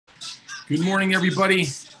Good morning, everybody.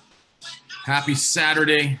 Happy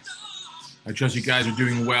Saturday. I trust you guys are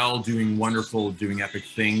doing well, doing wonderful, doing epic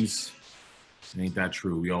things. Ain't that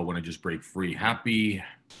true? We all want to just break free. Happy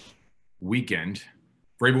weekend.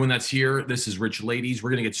 For everyone that's here, this is Rich Ladies.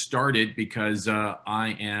 We're going to get started because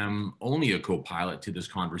I am only a co-pilot to this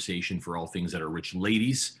conversation for all things that are Rich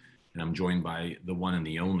Ladies. And I'm joined by the one and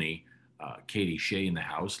the only Katie Shea in the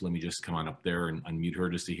house. Let me just come on up there and unmute her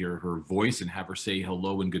just to hear her voice and have her say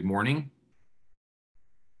hello and good morning.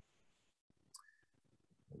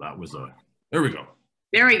 That was there we go.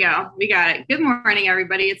 There we go. We got it. Good morning,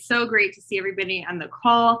 everybody. It's so great to see everybody on the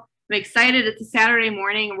call. I'm excited. It's a Saturday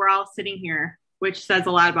morning and we're all sitting here, which says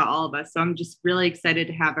a lot about all of us. So I'm just really excited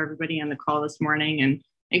to have everybody on the call this morning and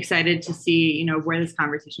excited to see, where this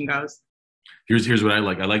conversation goes. Here's what I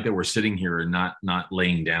like. I like that we're sitting here and not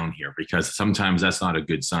laying down here, because sometimes that's not a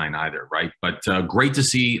good sign either, right? But great to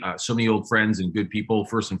see so many old friends and good people.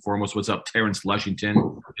 First and foremost, what's up, Terrence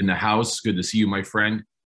Lushington in the house? Good to see you, my friend.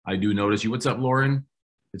 I do notice you. What's up, Lauren?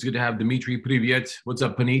 It's good to have Dimitri. Privyet. What's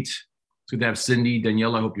up, Panit? It's good to have Cindy.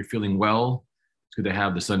 Daniela, I hope you're feeling well. It's good to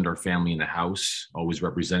have the Sundar family in the house, always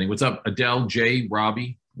representing. What's up, Adele, Jay,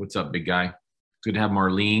 Robbie? What's up, big guy? It's good to have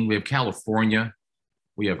Marlene. We have California.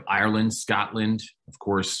 We have Ireland, Scotland, of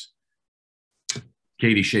course.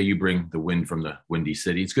 Katie Shea, you bring the wind from the Windy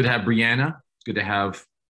City. It's good to have Brianna. It's good to have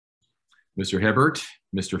Mr. Hebert,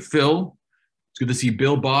 Mr. Phil. It's good to see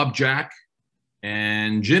Bill, Bob, Jack,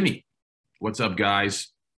 and Jimmy. What's up, guys?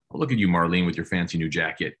 Oh, look at you, Marlene, with your fancy new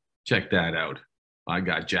jacket. Check that out. I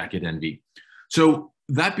got jacket envy. So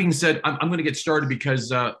that being said, I'm going to get started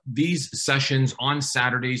because these sessions on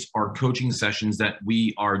Saturdays are coaching sessions that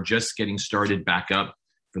we are just getting started back up.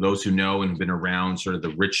 For those who know and have been around sort of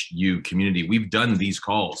the Rich U community, we've done these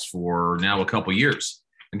calls for now a couple years.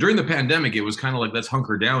 And during the pandemic, it was kind of like, let's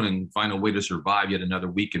hunker down and find a way to survive yet another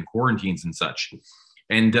week in quarantines and such.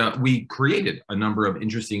 And we created a number of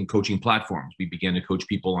interesting coaching platforms. We began to coach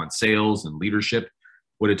people on sales and leadership,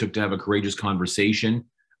 what it took to have a courageous conversation.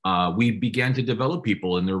 We began to develop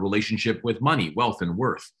people in their relationship with money, wealth, and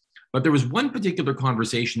worth. But there was one particular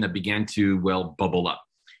conversation that began to, bubble up.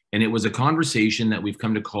 And it was a conversation that we've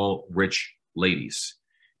come to call Rich Ladies.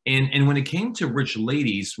 And when it came to Rich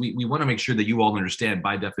Ladies, we want to make sure that you all understand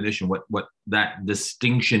by definition what that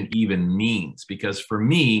distinction even means. Because for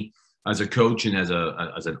me, as a coach and as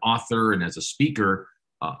an author and as a speaker,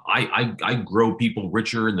 I grow people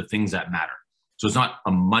richer in the things that matter. So it's not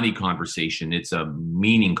a money conversation; it's a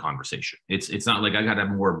meaning conversation. It's not like I got to have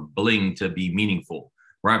more bling to be meaningful,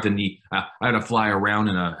 or I have to fly around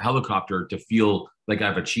in a helicopter to feel like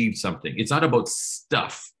I've achieved something. It's not about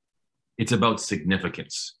stuff; it's about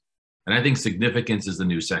significance. And I think significance is the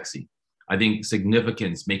new sexy. I think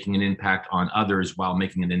significance, making an impact on others while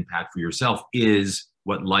making an impact for yourself, is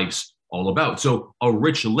what life's all about. So a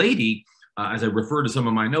rich lady, as I refer to some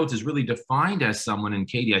of my notes, is really defined as someone, and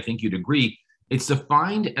Katie, I think you'd agree, it's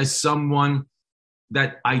defined as someone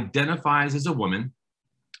that identifies as a woman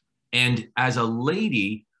and as a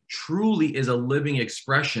lady truly is a living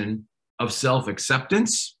expression of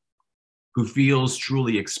self-acceptance, who feels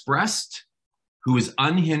truly expressed, who is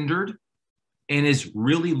unhindered, and is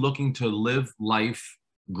really looking to live life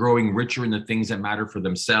growing richer in the things that matter for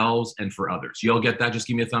themselves and for others. You all get that? Just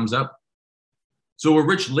give me a thumbs up. So a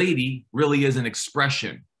rich lady really is an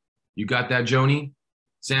expression. You got that, Joni?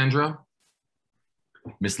 Sandra?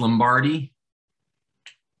 Miss Lombardi?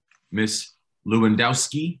 Miss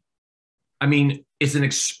Lewandowski? I mean, it's an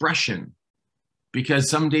expression, because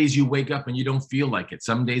some days you wake up and you don't feel like it.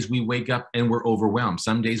 Some days we wake up and we're overwhelmed.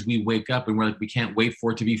 Some days we wake up and we're like, we can't wait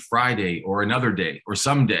for it to be Friday or another day or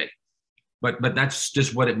someday. But that's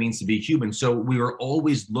just what it means to be human. So we are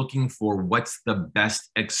always looking for what's the best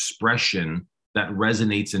expression that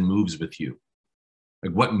resonates and moves with you.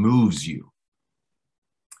 Like, what moves you?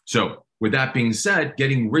 So with that being said,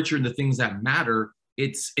 getting richer in the things that matter,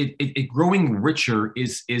 growing richer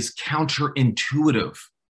is counterintuitive.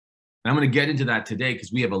 And I'm going to get into that today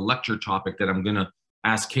because we have a lecture topic that I'm going to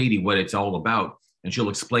ask Katie what it's all about, and she'll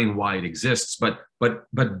explain why it exists.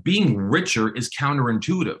 But being richer is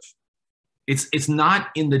counterintuitive. It's not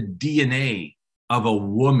in the DNA of a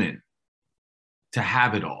woman to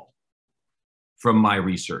have it all, from my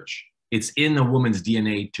research. It's in a woman's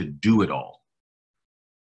DNA to do it all.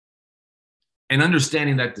 And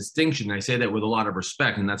understanding that distinction, I say that with a lot of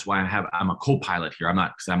respect, and that's why I'm a co-pilot here.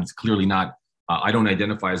 I'm clearly not, I don't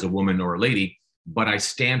identify as a woman or a lady, but I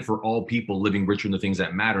stand for all people living richer in the things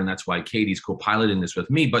that matter. And that's why Katie's co-piloting this with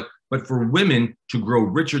me. But for women to grow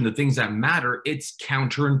richer in the things that matter, it's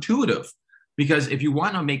counterintuitive. Because if you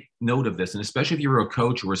want to make note of this, and especially if you're a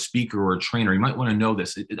coach or a speaker or a trainer, you might want to know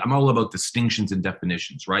this. I'm all about distinctions and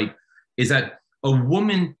definitions, right? Is that a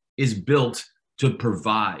woman is built to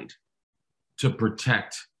provide, to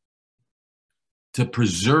protect, to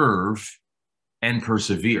preserve, and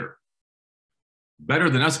persevere. Better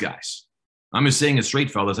than us guys. I'm just saying it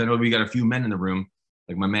straight, fellas. I know we got a few men in the room,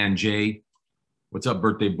 like my man Jay. What's up,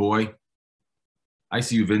 birthday boy? I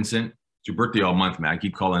see you, Vincent. It's your birthday all month, man. I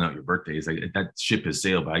keep calling out your birthdays. That ship has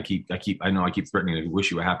sailed, but I keep threatening to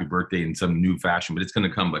wish you a happy birthday in some new fashion, but it's going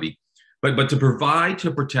to come, buddy. But to provide,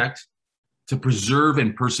 to protect, to preserve,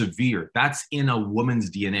 and persevere, that's in a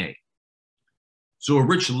woman's DNA. So a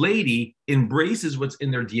rich lady embraces what's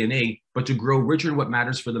in their DNA, but to grow richer in what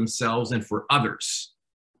matters for themselves and for others.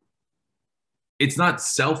 It's not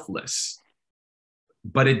selfless,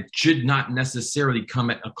 but it should not necessarily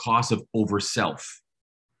come at a cost of over self.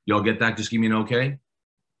 Y'all get that? Just give me an okay.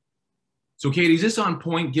 So Katie, is this on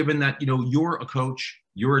point given that, you're a coach,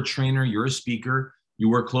 you're a trainer, you're a speaker, you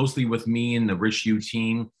work closely with me and the Rich U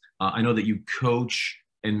team. I know that you coach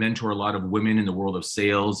and mentor a lot of women in the world of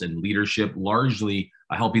sales and leadership, largely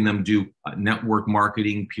helping them do network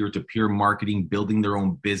marketing, peer-to-peer marketing, building their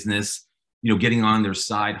own business, getting on their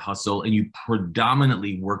side hustle, and you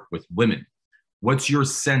predominantly work with women. What's your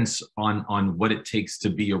sense on what it takes to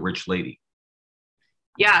be a rich lady?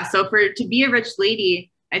 Yeah, so to be a rich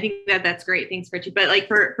lady, I think that's great. Thanks, Richie. But like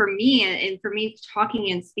for me and for me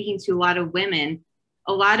talking and speaking to a lot of women,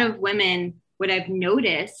 what I've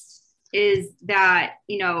noticed is that,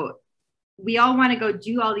 we all want to go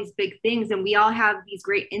do all these big things and we all have these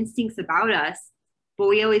great instincts about us, but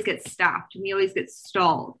we always get stopped and we always get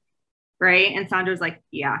stalled. Right. And Sandra's like,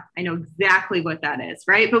 yeah, I know exactly what that is.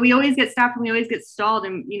 Right. But we always get stopped and we always get stalled.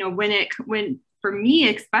 And, when for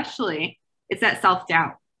me, especially, it's that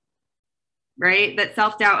self-doubt, right? That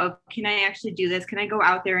self-doubt of, can I actually do this? Can I go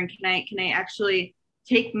out there and can I actually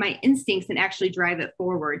take my instincts and actually drive it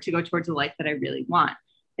forward to go towards the life that I really want?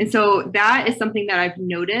 And so that is something that I've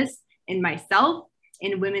noticed in myself,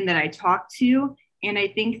 in women that I talk to. And I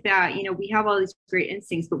think that, we have all these great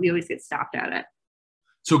instincts, but we always get stopped at it.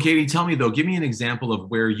 So Katie, tell me though, give me an example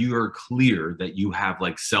of where you are clear that you have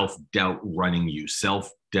like self-doubt running you,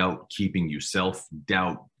 self-doubt keeping you,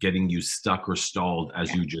 self-doubt getting you stuck or stalled,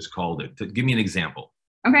 as you just called it. Give me an example.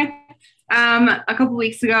 Okay. A couple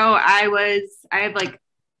weeks ago, I'll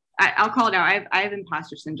call it out. I have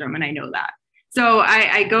imposter syndrome and I know that. So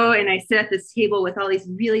I go and I sit at this table with all these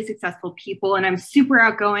really successful people and I'm super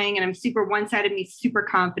outgoing and one side of me super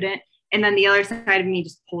confident. And then the other side of me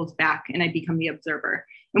just pulls back and I become the observer.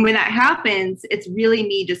 And when that happens, it's really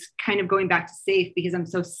me just kind of going back to safe because I'm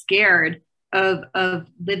so scared of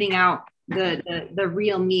living out the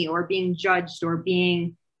real me or being judged or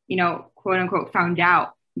being, quote unquote, found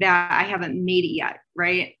out that I haven't made it yet.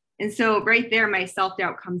 Right. And so right there, my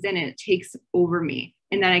self-doubt comes in and it takes over me.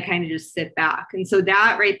 And then I kind of just sit back. And so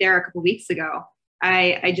that right there, a couple of weeks ago,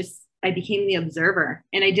 I became the observer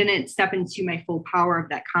and I didn't step into my full power of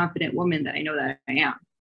that confident woman that I know that I am.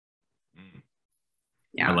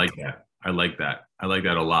 Yeah. I like that. I like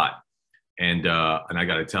that a lot. And I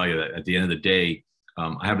got to tell you that at the end of the day,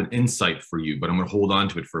 I have an insight for you, but I'm going to hold on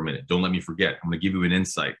to it for a minute. Don't let me forget. I'm going to give you an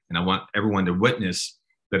insight and I want everyone to witness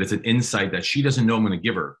that it's an insight that she doesn't know I'm going to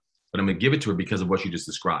give her, but I'm going to give it to her because of what she just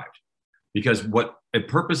described. Because what a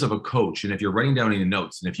purpose of a coach, and if you're writing down any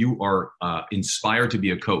notes, and if you are inspired to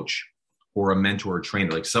be a coach or a mentor or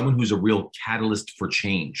trainer, like someone who's a real catalyst for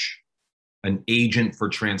change, an agent for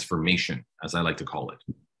transformation, as I like to call it,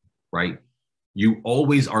 right? You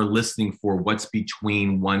always are listening for what's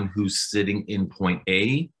between one who's sitting in point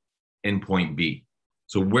A and point B.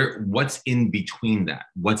 So what's in between that?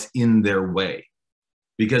 What's in their way?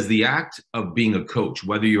 Because the act of being a coach,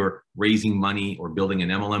 whether you're raising money or building an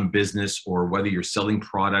MLM business, or whether you're selling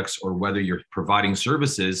products, or whether you're providing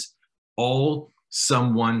services, all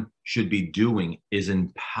someone should be doing is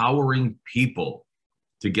empowering people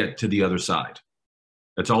to get to the other side.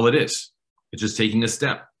 That's all it is. It's just taking a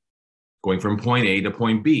step, going from point A to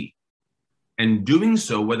point B, and doing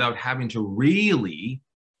so without having to really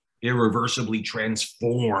irreversibly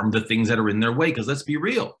transform the things that are in their way. Because let's be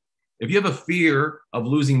real. If you have a fear of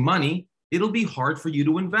losing money, it'll be hard for you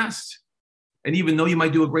to invest. And even though you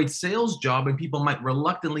might do a great sales job and people might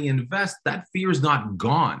reluctantly invest, that fear is not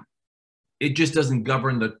gone. It just doesn't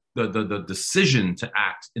govern the decision to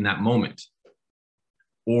act in that moment,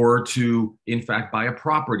 or to, in fact, buy a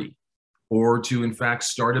property, or to, in fact,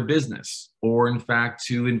 start a business, or, in fact,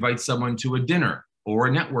 to invite someone to a dinner or a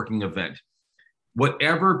networking event.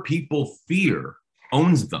 Whatever people fear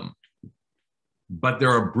owns them. But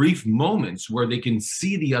there are brief moments where they can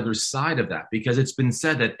see the other side of that, because it's been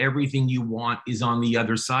said that everything you want is on the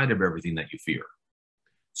other side of everything that you fear.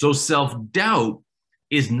 So self-doubt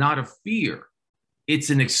is not a fear. It's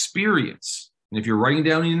an experience. And if you're writing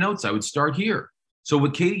down in your notes, I would start here. So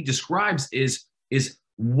what Katie describes is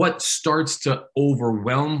what starts to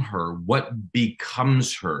overwhelm her, what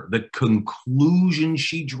becomes her, the conclusion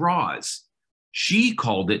she draws. She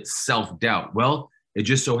called it self-doubt. Well, it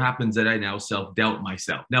just so happens that I now self-doubt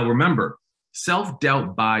myself. Now, remember,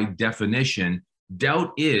 self-doubt by definition,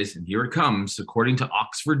 doubt is, and here it comes, according to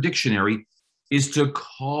Oxford Dictionary, is to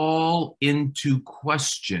call into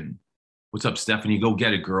question. What's up, Stephanie? Go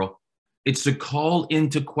get it, girl. It's to call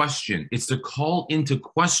into question. It's to call into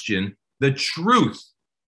question the truth.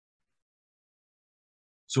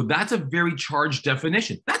 So that's a very charged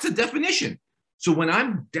definition. That's a definition. So when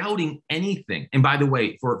I'm doubting anything, and by the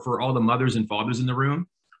way, for all the mothers and fathers in the room,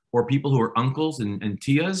 or people who are uncles and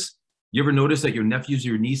tias, you ever notice that your nephews or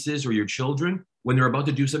your nieces or your children, when they're about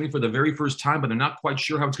to do something for the very first time, but they're not quite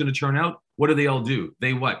sure how it's going to turn out, what do they all do?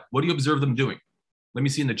 They what? What do you observe them doing? Let me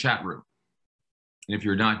see in the chat room. And if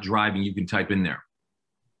you're not driving, you can type in there.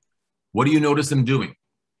 What do you notice them doing?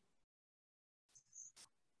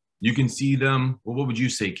 You can see them, well, what would you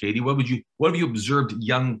say, Katie? What have you observed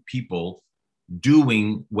young people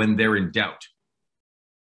doing when they're in doubt?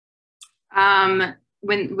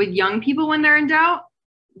 With young people, when they're in doubt,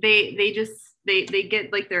 they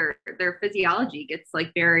get like their physiology gets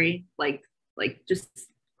like very like just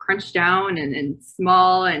crunched down and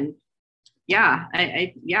small, and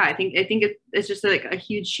I think it's just like a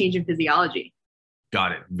huge change in physiology.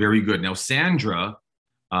 Got it. Very good. Now Sandra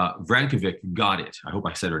Vrankovic got it. I hope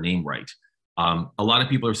I said her name right. A lot of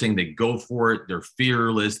people are saying they go for it, they're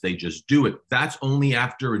fearless, they just do it. That's only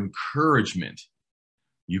after encouragement.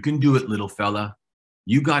 You can do it, little fella.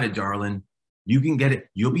 You got it, darling. You can get it.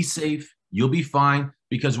 You'll be safe. You'll be fine.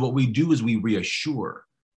 Because what we do is we reassure,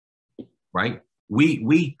 right?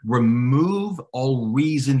 We remove all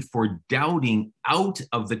reason for doubting out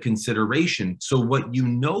of the consideration. So what you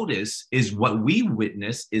notice is what we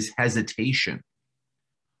witness is hesitation,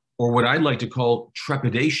 or what I like to call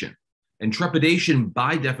trepidation. And trepidation,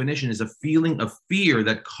 by definition, is a feeling of fear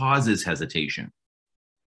that causes hesitation.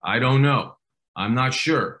 I don't know. I'm not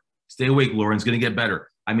sure. Stay awake, Lauren. It's going to get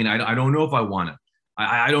better. I mean, I don't know if I want it.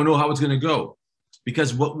 I don't know how it's going to go.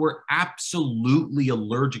 Because what we're absolutely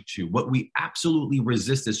allergic to, what we absolutely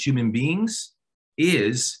resist as human beings,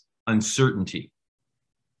 is uncertainty.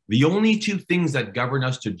 The only two things that govern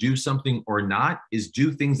us to do something or not is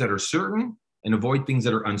do things that are certain and avoid things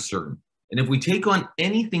that are uncertain. And if we take on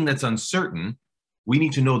anything that's uncertain, we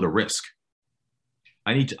need to know the risk.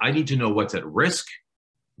 I need to know what's at risk,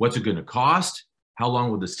 what's it going to cost, how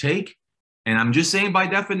long will this take? And I'm just saying, by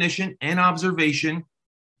definition and observation,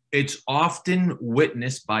 it's often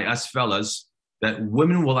witnessed by us fellas that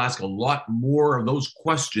women will ask a lot more of those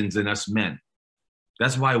questions than us men.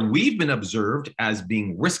 That's why we've been observed as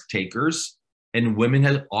being risk takers, and women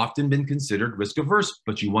have often been considered risk averse.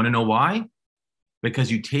 But you want to know why?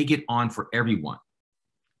 Because you take it on for everyone.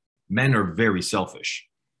 Men are very selfish.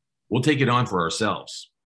 We'll take it on for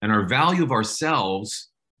ourselves. And our value of ourselves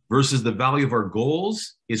versus the value of our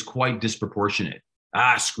goals is quite disproportionate.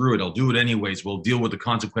 Screw it, I'll do it anyways. We'll deal with the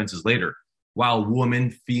consequences later. While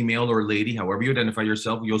woman, female, or lady, however you identify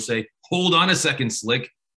yourself, you'll say, hold on a second, Slick.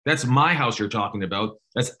 That's my house you're talking about.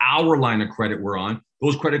 That's our line of credit we're on.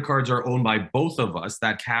 Those credit cards are owned by both of us.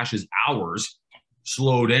 That cash is ours.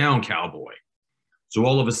 Slow down, cowboy. So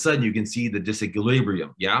all of a sudden you can see the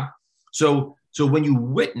disequilibrium, yeah? So when you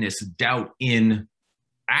witness doubt in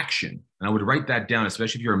action, and I would write that down,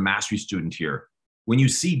 especially if you're a mastery student here, when you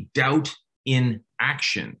see doubt in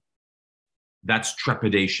action, that's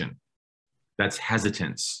trepidation, that's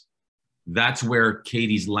hesitance. That's where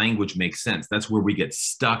Katie's language makes sense. That's where we get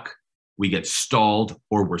stuck, we get stalled,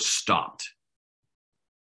 or we're stopped.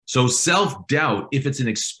 So self-doubt, if it's an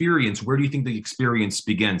experience, where do you think the experience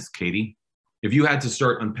begins, Katie? If you had to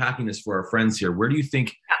start unpacking this for our friends here, where do you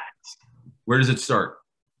think, where does it start?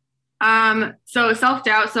 So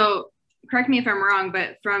self-doubt, so correct me if I'm wrong,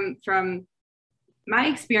 but from my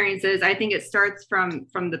experiences, I think it starts from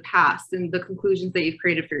the past and the conclusions that you've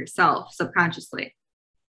created for yourself subconsciously.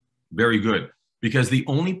 Very good. Because the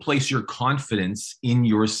only place your confidence in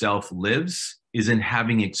yourself lives is in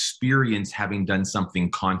having experience, having done something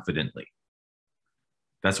confidently.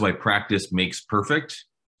 That's why practice makes perfect.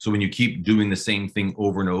 So when you keep doing the same thing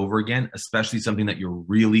over and over again, especially something that you're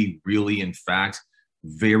really, really, in fact,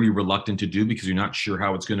 very reluctant to do because you're not sure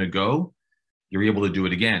how it's going to go, you're able to do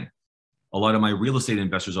it again. A lot of my real estate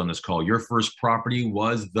investors on this call, your first property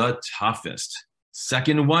was the toughest.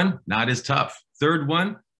 Second one, not as tough. Third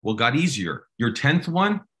one, well, got easier. Your 10th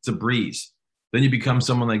one, it's a breeze. Then you become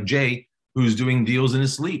someone like Jay, who's doing deals in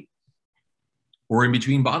his sleep or in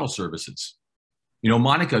between bottle services. You know,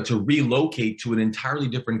 Monica, to relocate to an entirely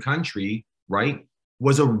different country, right,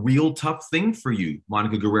 was a real tough thing for you.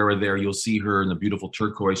 Monica Guerrera there, you'll see her in the beautiful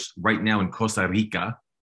turquoise right now in Costa Rica.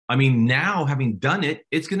 I mean, now having done it,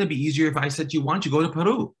 it's going to be easier if I said to you, why don't you go to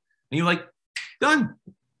Peru? And you're like, done.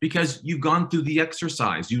 Because you've gone through the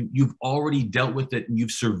exercise. You've already dealt with it and you've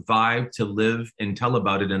survived to live and tell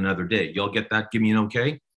about it another day. Y'all get that? Give me an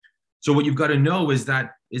okay. So what you've got to know is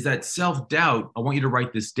that self-doubt, I want you to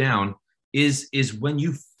write this down, is when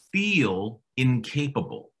you feel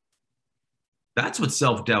incapable. That's what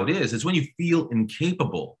self-doubt is. It's when you feel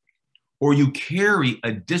incapable or you carry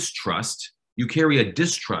a distrust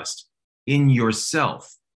in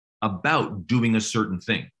yourself about doing a certain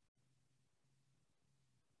thing.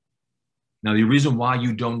 Now, the reason why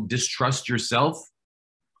you don't distrust yourself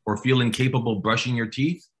or feel incapable brushing your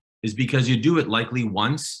teeth is because you do it likely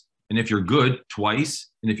once, and if you're good, twice,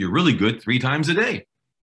 and if you're really good, 3 times a day.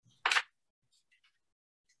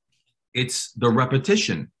 It's the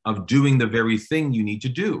repetition of doing the very thing you need to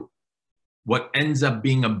do. What ends up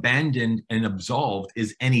being abandoned and absolved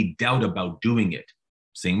is any doubt about doing it.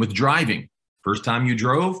 Same with driving. First time you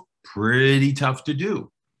drove, pretty tough to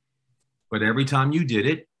do. But every time you did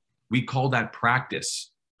it, we call that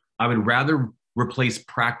practice. I would rather replace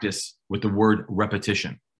practice with the word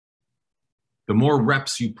repetition. The more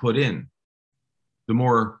reps you put in, the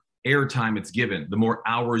more airtime it's given, the more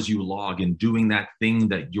hours you log in doing that thing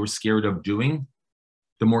that you're scared of doing,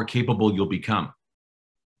 the more capable you'll become.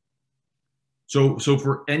 So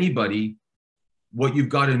for anybody, what you've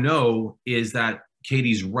got to know is that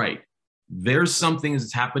Katie's right. There's something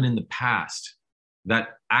that's happened in the past that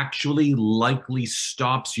actually likely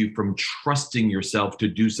stops you from trusting yourself to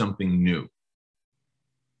do something new.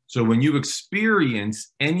 So when you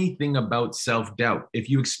experience anything about self-doubt, if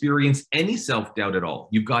you experience any self-doubt at all,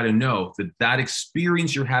 you've got to know that that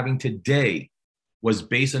experience you're having today was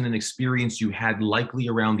based on an experience you had likely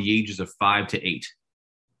around the ages of 5 to 8,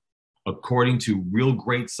 according to real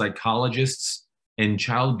great psychologists and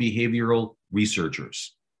child behavioral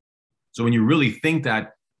researchers. So when you really think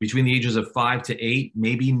that between the ages of 5 to 8,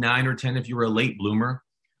 maybe 9 or 10 if you were a late bloomer,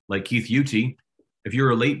 like Keith Uti, if you're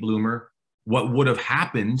a late bloomer, what would have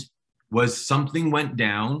happened was something went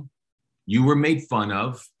down, you were made fun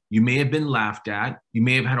of, you may have been laughed at, you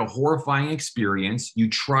may have had a horrifying experience, you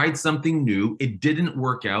tried something new, it didn't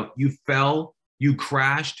work out, you fell, you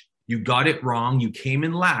crashed, you got it wrong, you came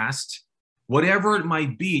in last, whatever it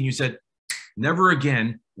might be, and you said, never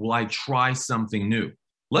again will I try something new,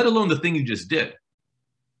 let alone the thing you just did,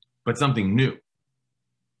 but something new.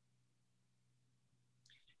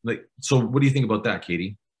 Like, so what do you think about that,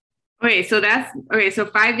 Katie? Okay, so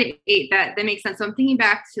 5 to 8, that makes sense. So I'm thinking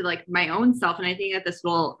back to like my own self, and I think that this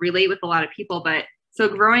will relate with a lot of people. But so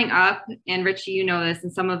growing up, and Richie, you know this,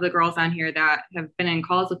 and some of the girls on here that have been in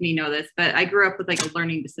calls with me know this, but I grew up with like a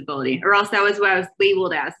learning disability, or else that was what I was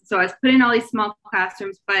labeled as. So I was put in all these small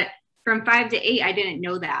classrooms, but from 5 to 8, I didn't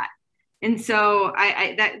know that. And so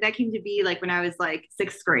that came to be like when I was like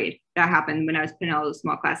 6th grade. That happened when I was put in all those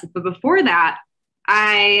small classes. But before that,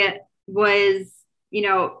 I was, you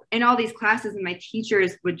know, in all these classes, and my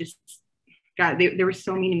teachers would just, God, they were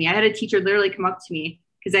so mean to me. I had a teacher literally come up to me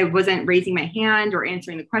because I wasn't raising my hand or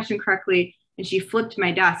answering the question correctly. And she flipped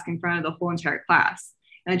my desk in front of the whole entire class.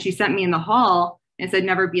 And then she sent me in the hall and said,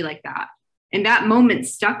 never be like that. And that moment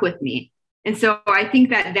stuck with me. And so I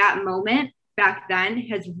think that moment back then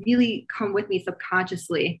has really come with me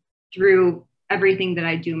subconsciously through everything that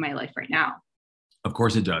I do in my life right now. Of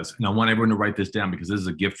course it does. And I want everyone to write this down because this is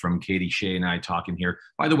a gift from Katie, Shay, and I talking here.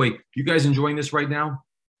 By the way, you guys enjoying this right now?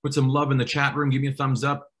 Put some love in the chat room. Give me a thumbs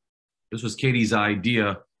up. This was Katie's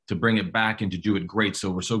idea to bring it back and to do it great.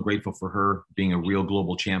 So we're so grateful for her being a real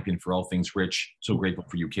global champion for all things rich. So grateful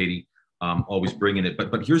for you, Katie, always bringing it.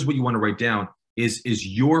 But here's what you want to write down is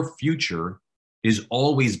your future is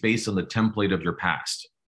always based on the template of your past.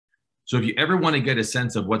 So if you ever want to get a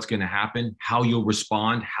sense of what's going to happen, how you'll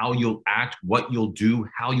respond, how you'll act, what you'll do,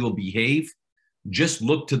 how you'll behave, just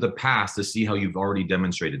look to the past to see how you've already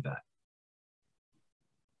demonstrated that.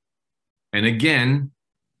 And again,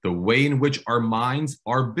 the way in which our minds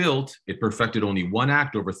are built, it perfected only one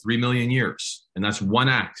act over 3 million years. And that's one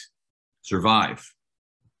act: survive,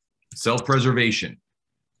 self-preservation,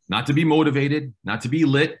 not to be motivated, not to be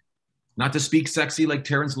lit, not to speak sexy like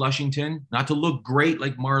Terrence Lushington, not to look great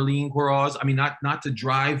like Marlene Quoroz. I mean, not to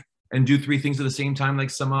drive and do 3 things at the same time like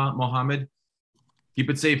Sama Mohammed. Keep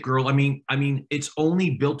it safe, girl. I mean, it's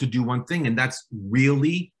only built to do one thing, and that's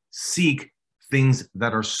really seek things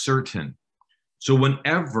that are certain. So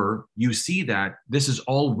whenever you see that, this is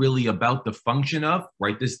all really about the function of,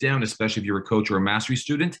 write this down, especially if you're a coach or a mastery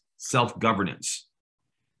student, self-governance.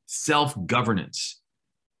 Self-governance.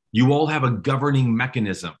 You all have a governing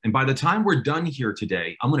mechanism. And by the time we're done here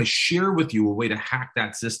today, I'm going to share with you a way to hack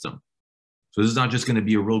that system. So this is not just going to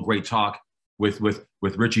be a real great talk with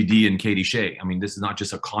Richie D and Katie Shea. I mean, this is not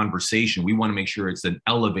just a conversation. We want to make sure it's an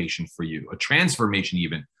elevation for you, a transformation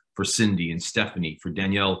even for Cindy and Stephanie, for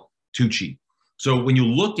Danielle Tucci. So when you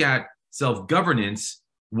look at self-governance,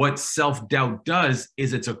 what self-doubt does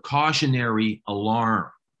is it's a cautionary alarm.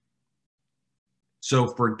 So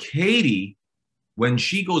for Katie, when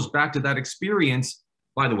she goes back to that experience,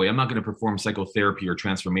 by the way, I'm not going to perform psychotherapy or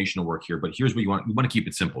transformational work here, but here's what you want to keep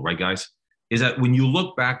it simple, right, guys? Is that when you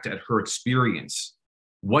look back at her experience,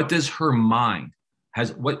 what does her mind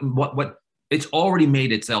has, what it's already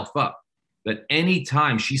made itself up that any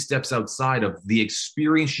time she steps outside of the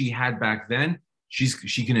experience she had back then,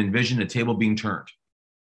 she can envision a table being turned.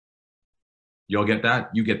 Y'all get that?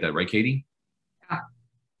 You get that, right, Katie? Yeah.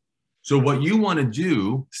 So what you want to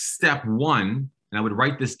do, step one, and I would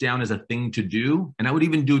write this down as a thing to do, and I would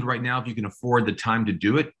even do it right now if you can afford the time to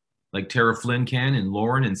do it, like Tara Flynn can, and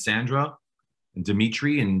Lauren and Sandra and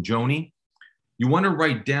Dimitri and Joni. You want to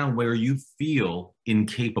write down where you feel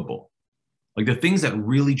incapable, like the things that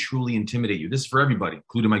really truly intimidate you. This is for everybody,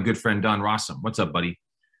 including my good friend Don Rossum. What's up, buddy?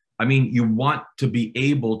 I mean, you want to be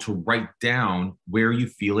able to write down where you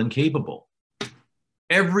feel incapable.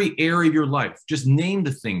 Every area of your life, just name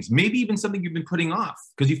the things, maybe even something you've been putting off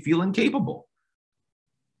because you feel incapable.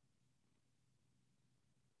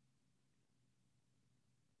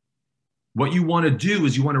 What you want to do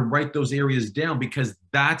is you want to write those areas down because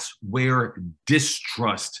that's where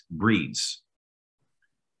distrust breeds.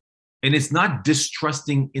 And it's not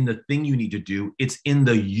distrusting in the thing you need to do, it's in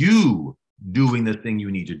the you doing the thing you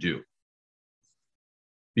need to do.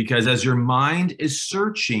 Because as your mind is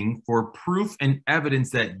searching for proof and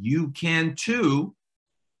evidence that you can too,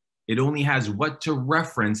 it only has what to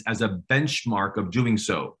reference as a benchmark of doing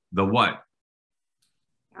so. The what?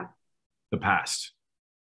 The past.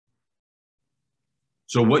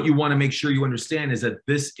 So what you want to make sure you understand is that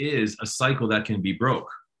this is a cycle that can be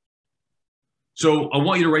broke. So I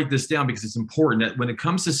want you to write this down because it's important that when it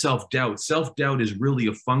comes to self-doubt is really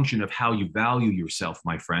a function of how you value yourself,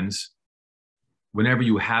 my friends. Whenever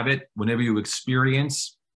you have it, whenever you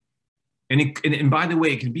experience, and by the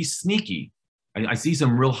way, it can be sneaky. I see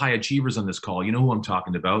some real high achievers on this call. You know who I'm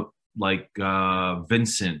talking about, like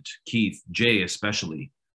Vincent, Keith, Jay,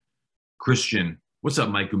 especially, Christian. What's up,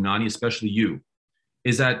 Mike Gumnani, especially you.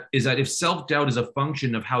 Is that if self-doubt is a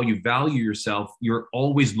function of how you value yourself, you're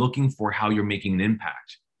always looking for how you're making an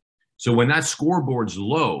impact. So when that scoreboard's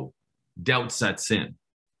low, doubt sets in.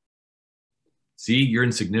 See, you're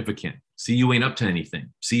insignificant. See, you ain't up to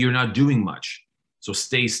anything. See, you're not doing much. So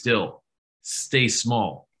stay still, stay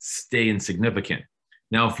small, stay insignificant.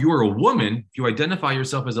 Now, if you are a woman, if you identify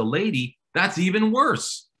yourself as a lady, that's even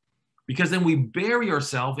worse. Because then we bury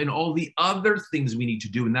ourselves in all the other things we need to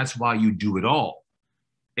do. And that's why you do it all.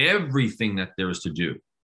 Everything that there is to do.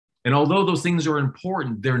 And although those things are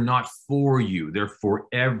important, they're not for you. They're for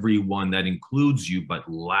everyone. That includes you, but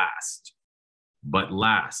last,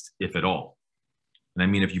 if at all. And I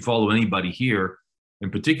mean, if you follow anybody here, in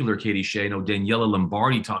particular, Katie Shea, I know Daniela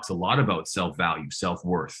Lombardi talks a lot about self-value,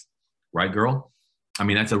 self-worth, right, girl? I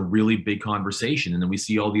mean, that's a really big conversation. And then we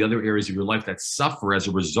see all the other areas of your life that suffer as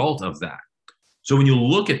a result of that. So when you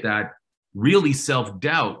look at that, really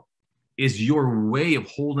self-doubt is your way of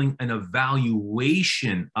holding an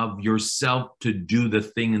evaluation of yourself to do the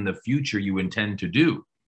thing in the future you intend to do.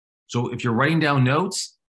 So if you're writing down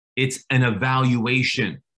notes, it's an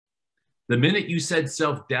evaluation. The minute you said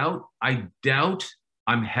self-doubt, I doubt,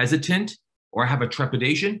 I'm hesitant, or I have a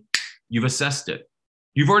trepidation, you've assessed it.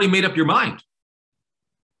 You've already made up your mind.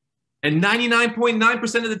 And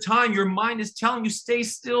 99.9% of the time, your mind is telling you, stay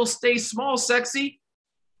still, stay small, sexy.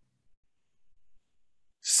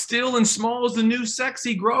 Still and small is the new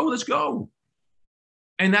sexy. Grow, let's go.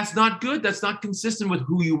 And that's not good. That's not consistent with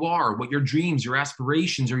who you are, what your dreams, your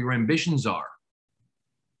aspirations, or your ambitions are.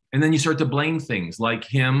 And then you start to blame things like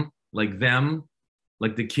him, like them,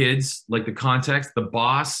 like the kids, like the context, the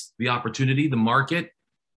boss, the opportunity, the market.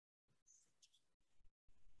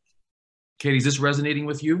 Katie, is this resonating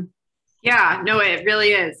with you? Yeah, no, it really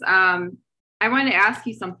is. I wanted to ask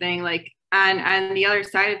you something like on the other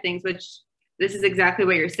side of things, which this is exactly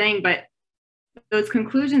what you're saying, but those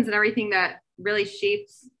conclusions and everything that really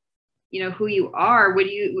shapes, who you are,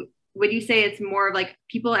 would you say it's more of like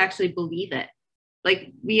people actually believe it?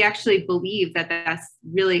 Like we actually believe that that's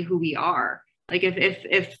really who we are. Like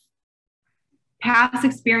if past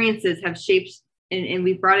experiences have shaped and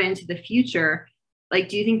we brought it into the future, like,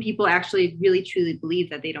 do you think people actually really truly believe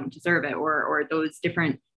that they don't deserve it, or those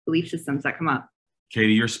different belief systems that come up?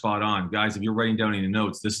 Katie, you're spot on. Guys, if you're writing down any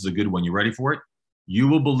notes, this is a good one. You ready for it? You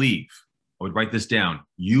will believe. I would write this down.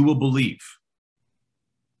 You will believe.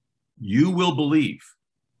 You will believe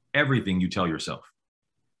everything you tell yourself.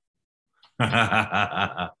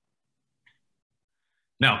 Now,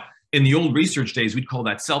 in the old research days, we'd call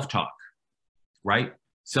that self-talk, right?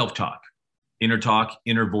 Self-talk, inner talk,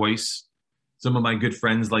 inner voice. Some of my good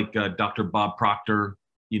friends like Dr. Bob Proctor,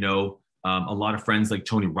 a lot of friends like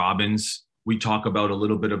Tony Robbins, we talk about a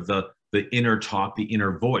little bit of the inner talk, the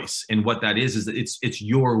inner voice. And what that is that it's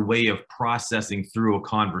your way of processing through a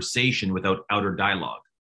conversation without outer dialogue.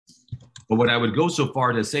 But what I would go so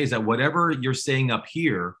far to say is that whatever you're saying up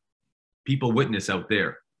here, people witness out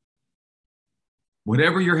there.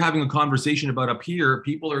 Whatever you're having a conversation about up here,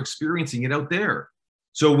 people are experiencing it out there.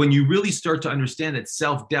 So when you really start to understand that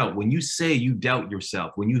self-doubt, when you say you doubt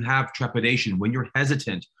yourself, when you have trepidation, when you're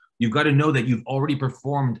hesitant, you've got to know that you've already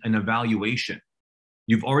performed an evaluation.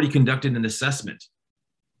 You've already conducted an assessment.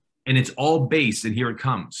 And it's all based, and here it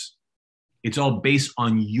comes, it's all based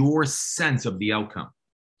on your sense of the outcome.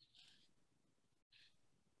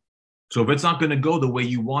 So if it's not going to go the way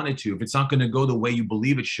you want it to, if it's not going to go the way you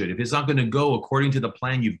believe it should, if it's not going to go according to the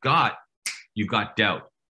plan you've got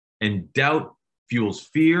doubt. And doubt fuels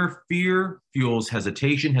fear, fear fuels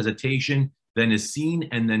hesitation, hesitation then is seen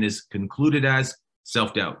and then is concluded as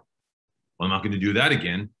self-doubt. Well, I'm not going to do that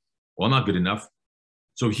again. Well, I'm not good enough.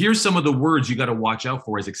 So here's some of the words you got to watch out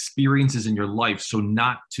for as experiences in your life so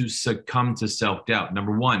not to succumb to self-doubt.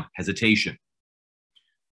 Number one, hesitation.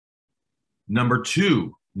 Number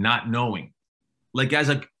two, not knowing. Like as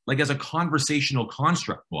a conversational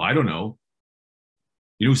construct. Well, I don't know.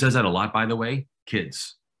 You know who says that a lot, by the way?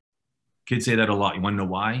 Kids. Kids say that a lot. You want to know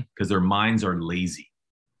why? Because their minds are lazy.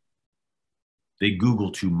 They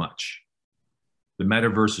Google too much. The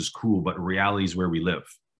metaverse is cool, but reality is where we live.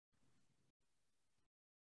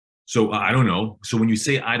 So I don't know. So when you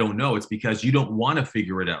say I don't know, it's because you don't want to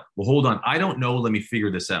figure it out. Well, hold on. I don't know. Let me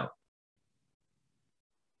figure this out.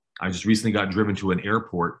 I just recently got driven to an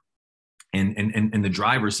airport and the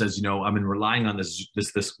driver says, I've been relying on this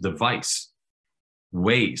device,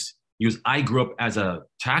 Waze. He goes, I grew up as a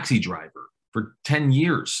taxi driver for 10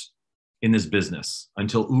 years in this business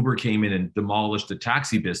until Uber came in and demolished the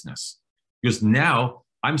taxi business. He goes, now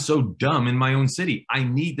I'm so dumb in my own city. I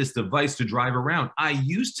need this device to drive around. I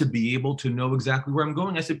used to be able to know exactly where I'm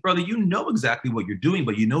going. I said, brother, you know exactly what you're doing,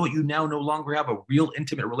 but you know what you now no longer have a real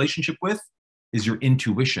intimate relationship with is your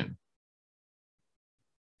intuition.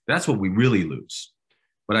 That's what we really lose.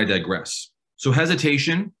 But I digress. So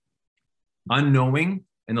hesitation, unknowing,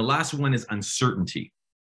 and the last one is uncertainty.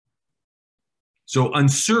 So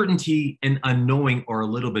uncertainty and unknowing are a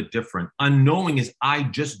little bit different. Unknowing is I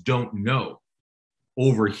just don't know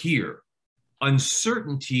over here.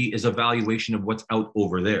 Uncertainty is a valuation of what's out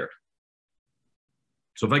over there.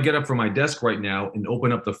 So if I get up from my desk right now and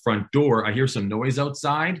open up the front door, I hear some noise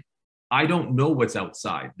outside. I don't know what's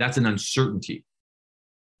outside. That's an uncertainty.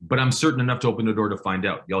 But I'm certain enough to open the door to find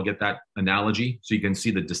out. Y'all get that analogy? So you can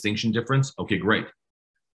see the distinction difference? Okay, great.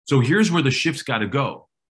 So here's where the shift's got to go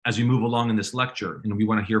as we move along in this lecture. And we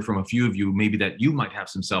want to hear from a few of you, maybe that you might have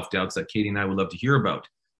some self-doubts that Katie and I would love to hear about,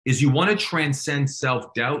 is you want to transcend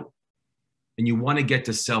self-doubt and you want to get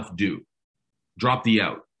to self-do. Drop the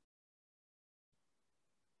out.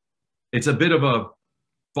 It's a bit of a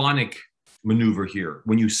phonic maneuver here.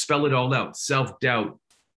 When you spell it all out, self-doubt,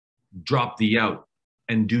 drop the out,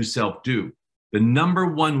 and do self-do. The number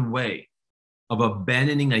one way of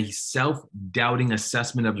abandoning a self-doubting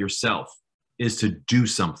assessment of yourself is to do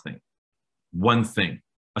something. One thing,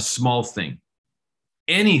 a small thing,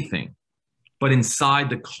 anything, but inside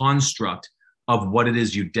the construct of what it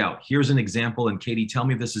is you doubt. Here's an example, and Katie, tell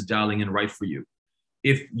me if this is dialing in right for you.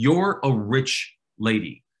 If you're a rich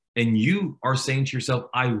lady and you are saying to yourself,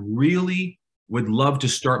 I really would love to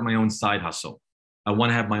start my own side hustle. I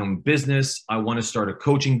want to have my own business. I want to start a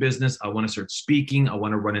coaching business. I want to start speaking. I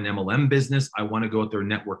want to run an MLM business. I want to go out there and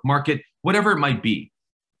network market, whatever it might be,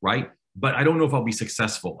 right? But I don't know if I'll be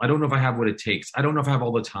successful. I don't know if I have what it takes. I don't know if I have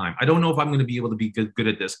all the time. I don't know if I'm going to be able to be good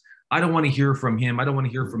at this. I don't want to hear from him. I don't want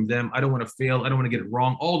to hear from them. I don't want to fail. I don't want to get it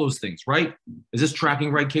wrong. All those things, right? Is this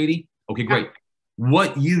tracking right, Katie? Okay, great.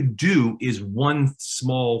 What you do is one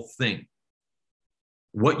small thing.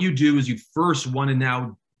 What you do is you first want to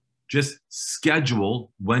now just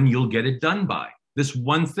schedule when you'll get it done by. this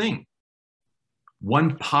one thing,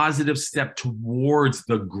 one positive step towards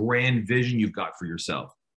the grand vision you've got for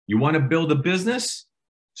yourself. You want to build a business?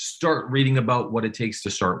 Start reading about what it takes to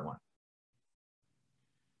start one.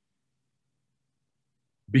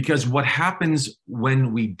 Because what happens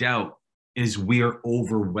when we doubt is we are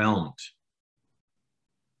overwhelmed.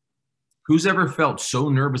 Who's ever felt so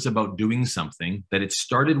nervous about doing something that it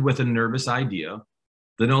started with a nervous idea,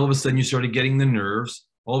 then all of a sudden you started getting the nerves,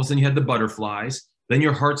 all of a sudden you had the butterflies, then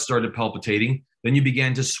your heart started palpitating, then you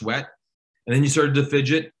began to sweat, and then you started to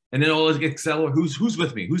fidget, and then all of accelerate. Who's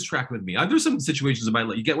with me? Who's tracking with me? There's some situations in my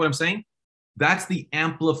life. You get what I'm saying? That's the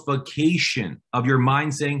amplification of your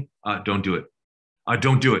mind saying, don't do it.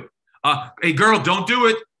 Don't do it. Hey, girl, don't do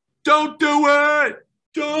it. Don't do it.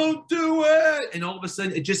 Don't do it. And all of a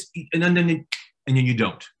sudden, it just, and then you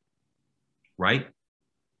don't. Right?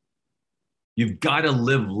 You've got to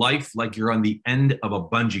live life like you're on the end of a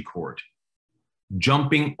bungee cord,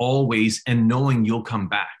 jumping always and knowing you'll come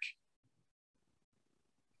back.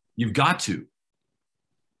 You've got to.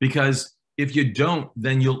 Because if you don't,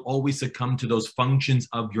 then you'll always succumb to those functions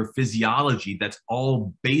of your physiology that's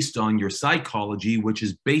all based on your psychology, which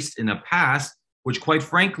is based in a past, which quite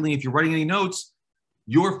frankly, if you're writing any notes,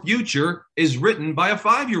 your future is written by a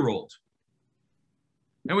 5-year-old.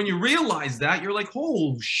 And when you realize that, you're like,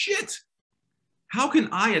 oh shit, how can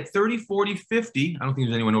I at 30, 40, 50, I don't think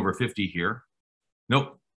there's anyone over 50 here.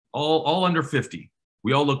 Nope, all under 50.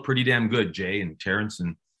 We all look pretty damn good, Jay and Terrence,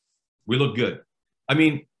 and we look good. I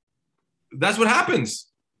mean, that's what happens.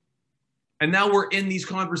 And now we're in these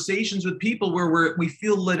conversations with people where we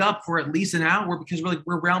feel lit up for at least an hour because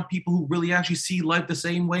we're around people who really actually see life the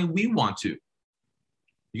same way we want to.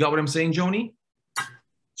 You got what I'm saying, Joni?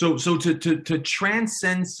 So to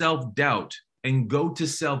transcend self-doubt and go to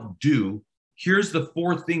self-do, here's the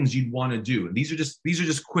 4 things you'd want to do. And these are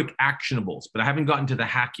just quick actionables, but I haven't gotten to the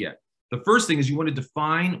hack yet. The first thing is you want to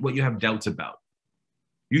define what you have doubts about.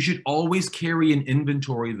 You should always carry an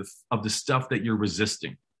inventory of the stuff that you're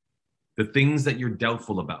resisting, the things that you're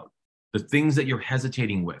doubtful about, the things that you're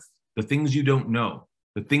hesitating with, the things you don't know,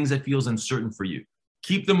 the things that feels uncertain for you.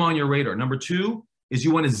 Keep them on your radar. Number 2 is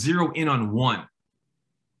you want to zero in on one.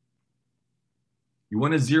 You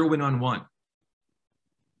want to zero in on one.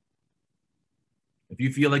 If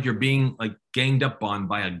you feel like you're being like ganged up on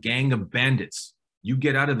by a gang of bandits, you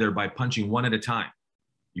get out of there by punching one at a time.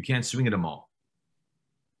 You can't swing at them all.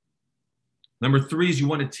 Number 3 is you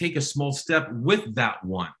want to take a small step with that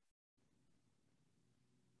one.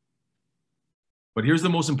 But here's the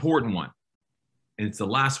most important one, and it's the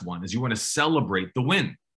last one, is you want to celebrate the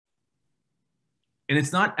win. And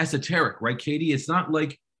it's not esoteric, right, Katie? It's not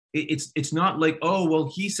like, it's not like, oh,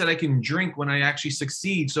 well, he said I can drink when I actually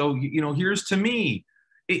succeed, so, here's to me.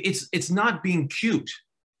 It's not being cute.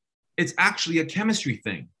 It's actually a chemistry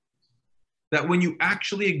thing. That when you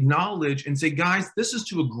actually acknowledge and say, guys, this is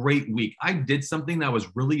to a great week. I did something that I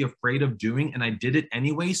was really afraid of doing, and I did it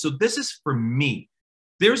anyway. So this is for me.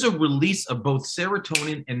 There's a release of both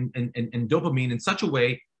serotonin and dopamine in such a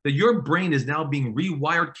way that your brain is now being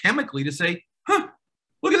rewired chemically to say,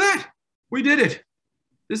 look at that. We did it.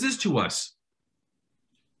 This is to us.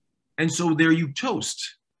 And so there you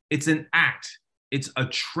toast. It's an act. It's a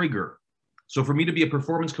trigger. So for me to be a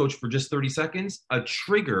performance coach for just 30 seconds, a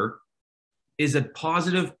trigger is a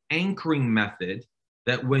positive anchoring method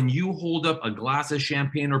that when you hold up a glass of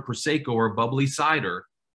champagne or Prosecco or bubbly cider,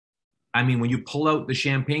 I mean, when you pull out the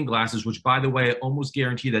champagne glasses, which by the way, I almost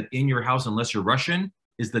guarantee that in your house, unless you're Russian,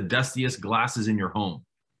 is the dustiest glasses in your home.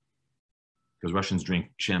 Because Russians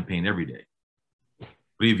drink champagne every day.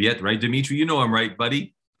 Privyet, right, Dimitri? You know I'm right,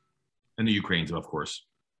 buddy. And the Ukrainians, of course.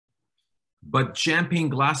 But champagne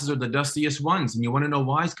glasses are the dustiest ones. And you want to know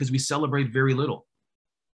why? It's because we celebrate very little.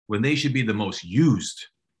 When they should be the most used.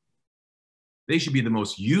 They should be the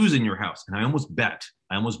most used in your house. And I almost bet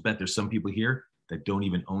there's some people here that don't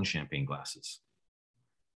even own champagne glasses.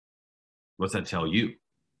 What's that tell you?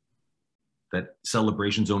 That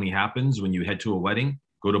celebrations only happens when you head to a wedding,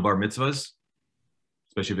 go to bar mitzvahs,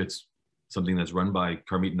 especially if it's something that's run by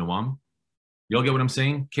Karmit Noam. You all get what I'm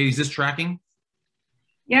saying? Katie, is this tracking?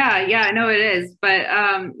 Yeah, no, it is. But,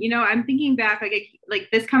 I'm thinking back, like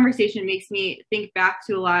this conversation makes me think back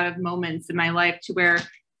to a lot of moments in my life to where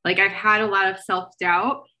like I've had a lot of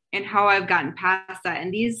self-doubt and how I've gotten past that.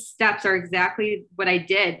 And these steps are exactly what I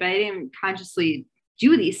did, but I didn't consciously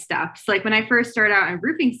do these steps. Like when I first started out in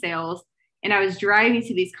roofing sales and I was driving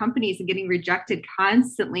to these companies and getting rejected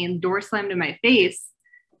constantly and the door slammed in my face,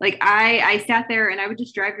 like I sat there and I would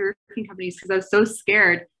just drive to roofing companies because I was so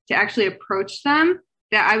scared to actually approach them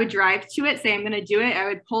that I would drive to it, say I'm going to do it. I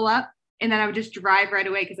would pull up and then I would just drive right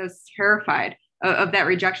away because I was terrified of that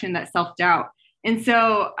rejection, that self-doubt. And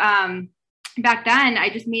so back then I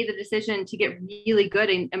just made the decision to get really good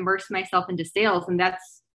and immerse myself into sales. And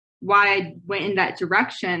that's why I went in that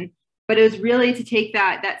direction. But it was really to take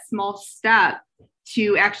that small step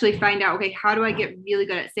to actually find out, okay, how do I get really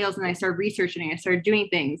good at sales? And I started researching, I started doing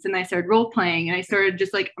things, and I started role playing, and I started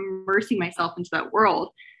just like immersing myself into that world.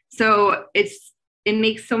 So it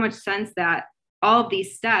makes so much sense that all of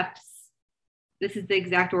these steps, this is the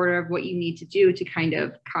exact order of what you need to do to kind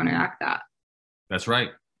of counteract that. That's right.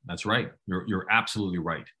 That's right. You're absolutely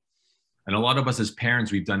right. And a lot of us as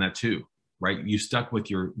parents, we've done that too, right? You stuck with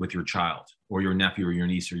your child or your nephew or your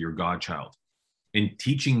niece or your godchild in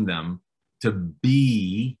teaching them to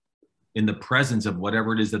be in the presence of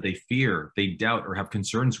whatever it is that they fear, they doubt, or have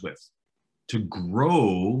concerns with, to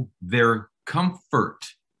grow their comfort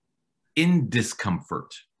in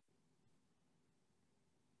discomfort.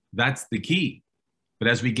 That's the key. But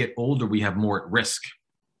as we get older, we have more at risk.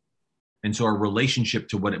 And so our relationship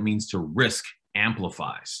to what it means to risk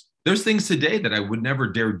amplifies. There's things today that I would never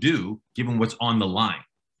dare do given what's on the line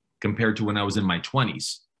compared to when I was in my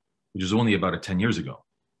 20s, which is only about 10 years ago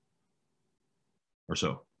or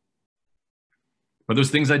so. But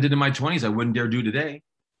there's things I did in my 20s I wouldn't dare do today.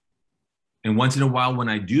 And once in a while when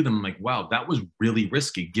I do them, I'm like, wow, that was really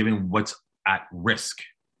risky given what's at risk,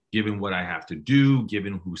 given what I have to do,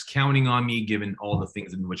 given who's counting on me, given all the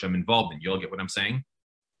things in which I'm involved in. You all get what I'm saying?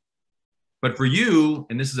 But for you,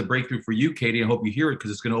 and this is a breakthrough for you, Katie, I hope you hear it because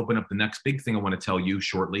it's going to open up the next big thing I want to tell you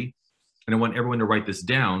shortly. And I want everyone to write this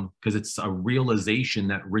down because it's a realization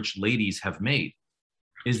that rich ladies have made,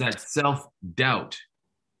 is that self-doubt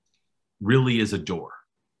really is a door.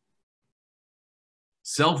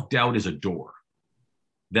 Self-doubt is a door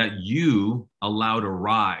that you allow to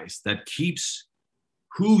rise that keeps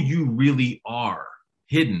who you really are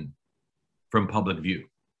hidden from public view.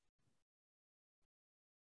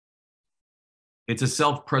 It's a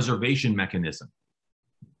self-preservation mechanism.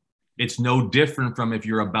 It's no different from if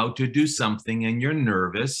you're about to do something and you're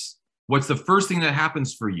nervous. What's the first thing that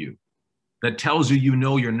happens for you that tells you you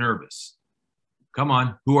know you're nervous? Come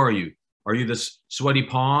on, who are you? Are you the sweaty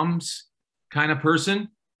palms kind of person?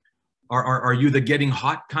 Are you the getting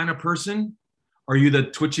hot kind of person? Are you the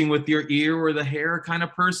twitching with your ear or the hair kind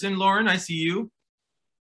of person, Lauren? I see you.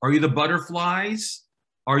 Are you the butterflies?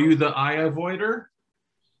 Are you the eye avoider?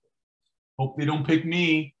 Hope they don't pick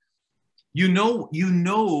me. You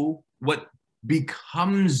know what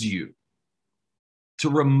becomes you to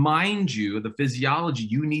remind you of the physiology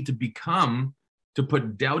you need to become to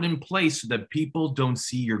put doubt in place so that people don't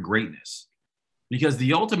see your greatness. Because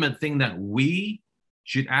the ultimate thing that we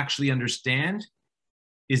should actually understand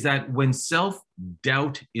is that when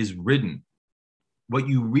self-doubt is ridden, what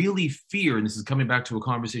you really fear, and this is coming back to a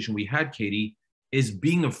conversation we had, Katie, is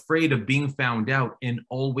being afraid of being found out and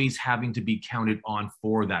always having to be counted on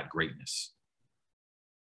for that greatness.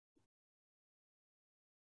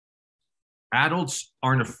 Adults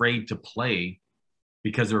aren't afraid to play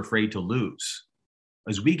because they're afraid to lose.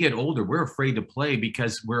 As we get older, we're afraid to play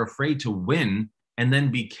because we're afraid to win and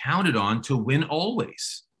then be counted on to win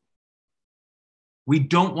always. We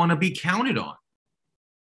don't want to be counted on.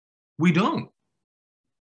 We don't.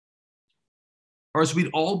 Or else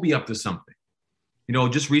we'd all be up to something. You know,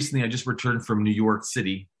 just recently, I just returned from New York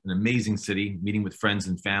City, an amazing city, meeting with friends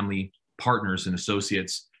and family, partners and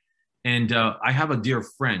associates. And I have a dear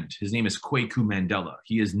friend. His name is Kwaku Mandela.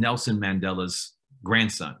 He is Nelson Mandela's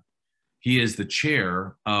grandson. He is the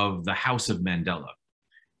chair of the House of Mandela.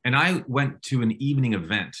 And I went to an evening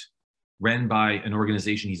event run by an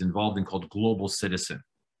organization he's involved in called Global Citizen.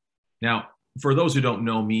 Now, for those who don't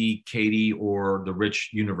know me, Katie, or the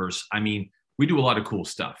Rich Universe, I mean, we do a lot of cool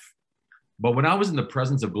stuff. But when I was in the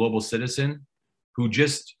presence of Global Citizen, who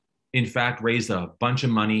just, in fact, raised a bunch of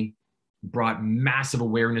money, brought massive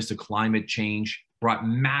awareness to climate change, brought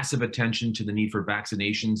massive attention to the need for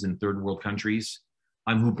vaccinations in third world countries,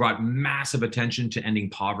 who brought massive attention to ending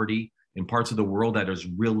poverty in parts of the world that is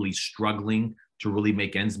really struggling to really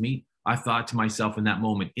make ends meet, I thought to myself in that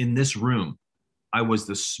moment, in this room, I was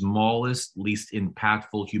the smallest, least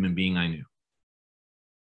impactful human being I knew.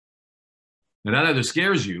 Now that either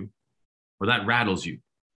scares you or that rattles you.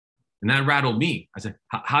 And that rattled me. I said,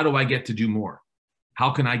 how do I get to do more? How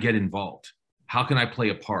can I get involved? How can I play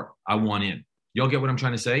a part? I want in. Y'all get what I'm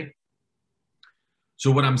trying to say? So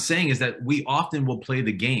what I'm saying is that we often will play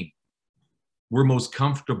the game we're most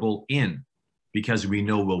comfortable in because we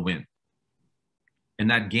know we'll win. And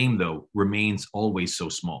that game, though, remains always so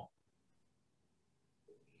small.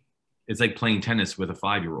 It's like playing tennis with a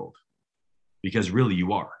 5-year-old, because really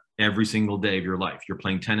you are. Every single day of your life, you're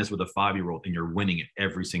playing tennis with a 5-year-old and you're winning it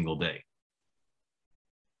every single day.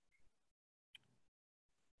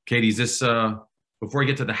 Katie, is this, before I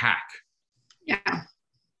get to the hack, Yeah.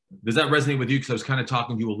 does that resonate with you? Because I was kind of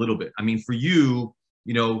talking to you a little bit. I mean, for you,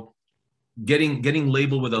 you know, getting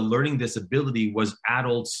labeled with a learning disability was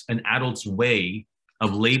an adult's way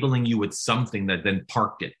of labeling you with something that then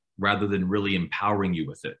parked it rather than really empowering you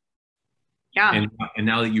with it. Yeah. And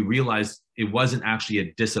now that you realize it wasn't actually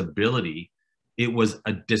a disability, it was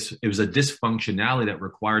a dysfunctionality that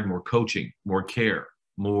required more coaching, more care,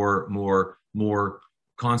 more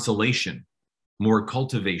consolation, more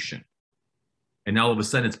cultivation. And now all of a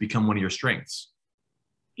sudden it's become one of your strengths.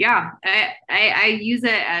 Yeah, I use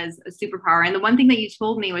it as a superpower. And the one thing that you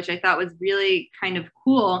told me, which I thought was really kind of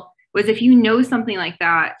cool, was if you know something like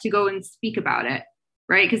that, to go and speak about it,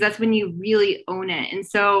 right? Because that's when you really own it. And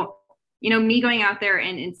so, me going out there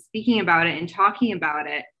and speaking about it and talking about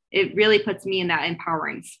it, it really puts me in that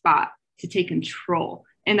empowering spot to take control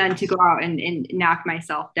and then to go out and knock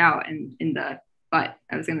myself down in the butt.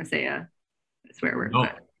 I was going to say a swear word,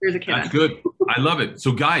 but there's a kid. That's good. I love it.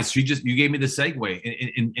 So guys, you gave me the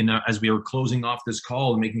segue as we were closing off this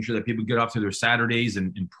call and making sure that people get off to their Saturdays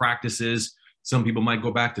and practices. Some people might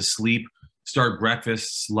go back to sleep, start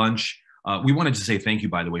breakfasts, lunch. We wanted to say thank you,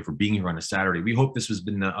 by the way, for being here on a Saturday. We hope this has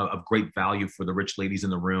been of great value for the rich ladies in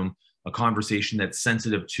the room, a conversation that's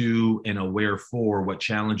sensitive to and aware for what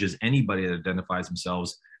challenges anybody that identifies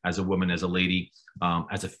themselves as a woman, as a lady,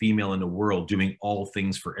 as a female in the world, doing all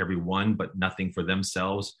things for everyone, but nothing for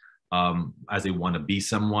themselves, as they want to be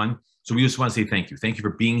someone. So we just want to say thank you. Thank you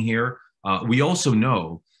for being here. We also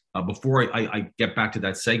know, before I get back to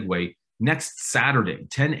that segue, next Saturday,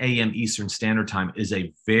 10 a.m. Eastern Standard Time is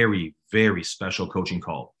a very, very special coaching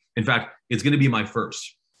call. In fact, it's going to be my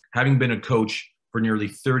first. Having been a coach for nearly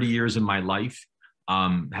 30 years in my life,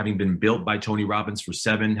 having been built by Tony Robbins for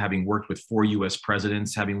 7, having worked with 4 U.S.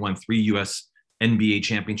 presidents, having won 3 U.S. NBA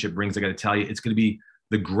championship rings, I got to tell you, it's going to be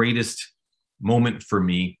the greatest moment for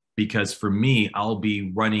me, because for me, I'll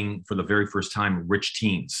be running for the very first time Rich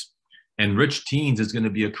Teens. And Rich Teens is going to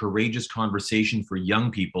be a courageous conversation for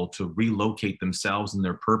young people to relocate themselves and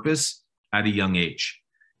their purpose at a young age.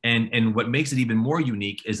 And what makes it even more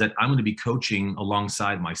unique is that I'm going to be coaching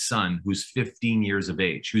alongside my son, who's 15 years of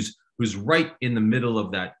age, who's right in the middle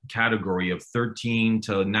of that category of 13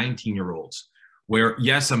 to 19-year-olds, where,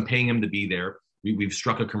 yes, I'm paying him to be there. We've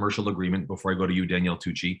struck a commercial agreement. Before I go to you, Danielle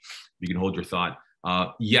Tucci, you can hold your thought.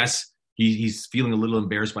 Yes, he's feeling a little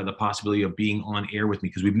embarrassed by the possibility of being on air with me,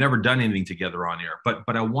 because we've never done anything together on air.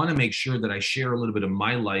 But I want to make sure that I share a little bit of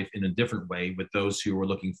my life in a different way with those who are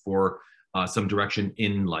looking for some direction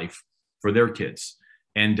in life for their kids.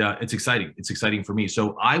 And it's exciting. It's exciting for me.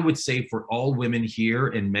 So I would say for all women here,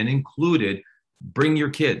 and men included, bring your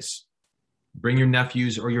kids, bring your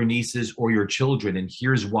nephews or your nieces or your children. And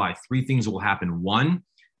here's why. 3 things will happen. 1,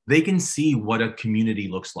 they can see what a community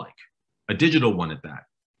looks like, a digital one at that.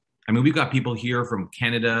 I mean, we've got people here from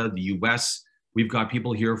Canada, the US. We've got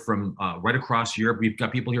people here from right across Europe. We've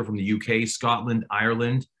got people here from the UK, Scotland,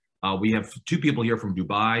 Ireland. We have 2 people here from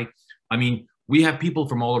Dubai. I mean, we have people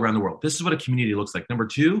from all around the world. This is what a community looks like. Number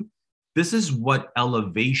 2, this is what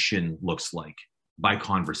elevation looks like by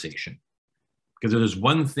conversation. Because there's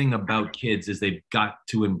one thing about kids is they've got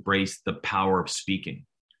to embrace the power of speaking.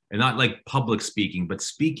 And not like public speaking, but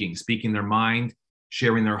speaking their mind,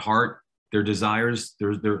 sharing their heart, their desires,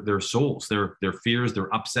 their souls, their fears,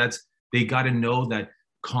 their upsets. They got to know that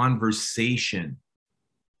conversation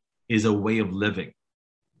is a way of living,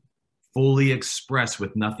 fully expressed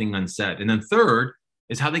with nothing unsaid. And then 3rd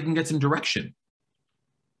is how they can get some direction,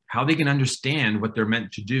 how they can understand what they're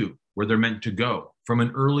meant to do, where they're meant to go from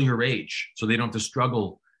an earlier age, so they don't have to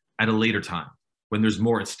struggle at a later time when there's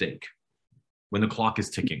more at stake, when the clock is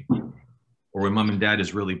ticking, or when mom and dad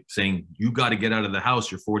is really saying, you got to get out of the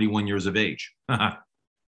house, you're 41 years of age.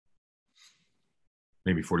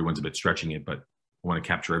 Maybe 41's a bit stretching it, but I want to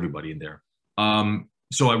capture everybody in there.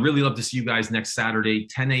 So I really love to see you guys next Saturday,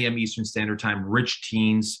 10 a.m. Eastern Standard Time, Rich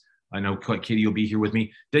Teens. I know Katie will be here with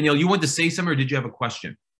me. Danielle, you want to say something, or did you have a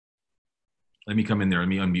question? Let me come in there. Let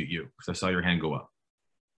me unmute you, because I saw your hand go up.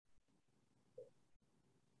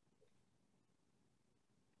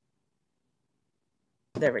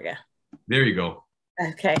 There we go. There you go.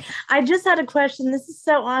 Okay. I just had a question. This is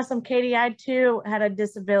so awesome, Katie. I too had a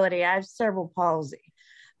disability. I have cerebral palsy,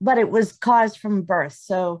 but it was caused from birth.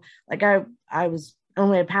 So like I was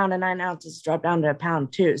only 1 pound and 9 ounces, dropped down to 1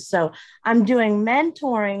 pound 2. So I'm doing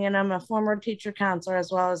mentoring, and I'm a former teacher counselor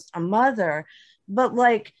as well as a mother. But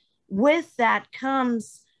like with that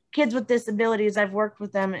comes kids with disabilities. I've worked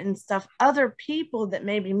with them and stuff, other people that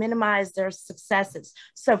maybe minimize their successes.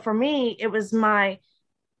 So for me, it was my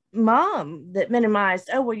mom that minimized,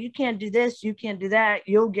 oh, well, you can't do this, you can't do that,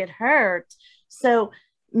 you'll get hurt. So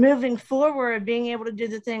moving forward, being able to do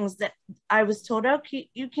the things that I was told, okay,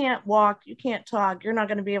 you can't walk, you can't talk, you're not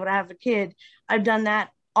going to be able to have a kid. I've done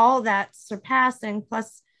that, all that surpassing,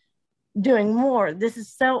 plus doing more. This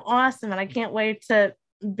is so awesome. And I can't wait to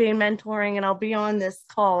be mentoring, and I'll be on this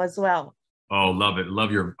call as well. Oh, love it. I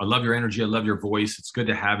love your energy. I love your voice. It's good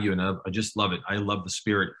to have you. And I just love it. I love the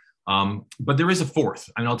spirit. But there is a fourth,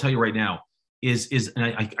 and I'll tell you right now,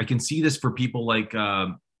 and I can see this for people like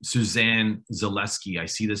Suzanne Zaleski. I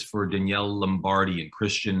see this for Danielle Lombardi and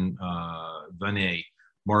Christian Vanet,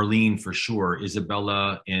 Marlene for sure,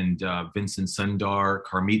 Isabella and Vincent Sundar,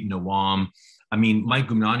 Karmit Nawam. I mean, Mike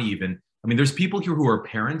Gumnani even. I mean, there's people here who are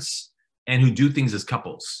parents and who do things as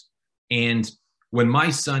couples. And when my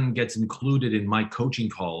son gets included in my coaching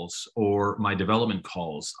calls or my development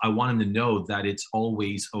calls, I want him to know that it's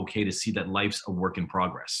always okay to see that life's a work in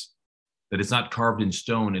progress, that it's not carved in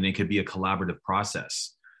stone, and it could be a collaborative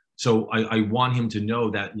process. So I want him to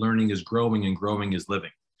know that learning is growing and growing is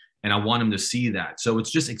living. And I want him to see that. So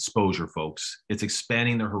it's just exposure, folks. It's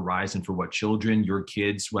expanding the horizon for what children, your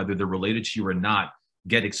kids, whether they're related to you or not,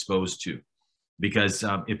 get exposed to. Because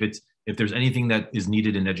if there's anything that is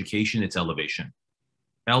needed in education, it's elevation.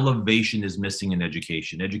 Elevation is missing in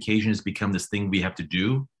education. Education has become this thing we have to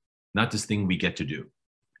do, not this thing we get to do.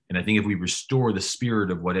 And I think if we restore the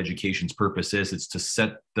spirit of what education's purpose is, it's to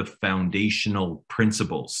set the foundational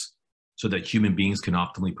principles so that human beings can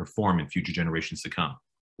optimally perform in future generations to come.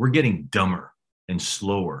 We're getting dumber and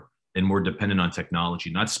slower and more dependent on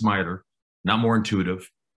technology, not smarter, not more intuitive,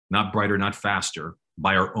 not brighter, not faster,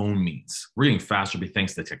 by our own means. We're getting faster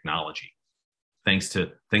thanks to technology, thanks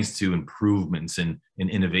to improvements in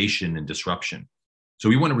innovation and disruption. So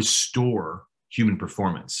we want to restore human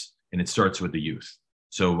performance, and it starts with the youth.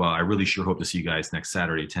 So I really sure hope to see you guys next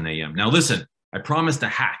Saturday, 10 a.m. Now, listen, I promised a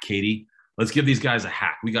hack, Katie. Let's give these guys a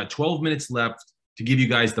hack. We got 12 minutes left to give you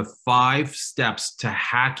guys the 5 steps to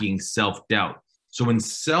hacking self-doubt. So when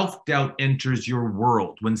self-doubt enters your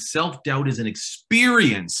world, when self-doubt is an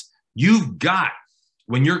experience you've got,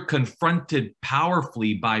 when you're confronted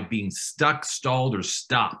powerfully by being stuck, stalled, or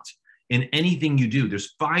stopped in anything you do,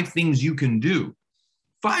 there's 5 things you can do.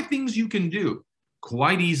 5 things you can do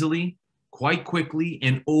quite easily, quite quickly,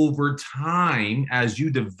 and over time as you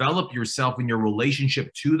develop yourself in your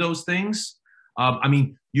relationship to those things.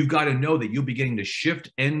 You've got to know that you'll be getting to shift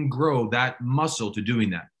and grow that muscle to doing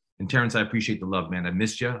that. And Terrence, I appreciate the love, man. I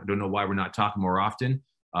missed you. I don't know why we're not talking more often.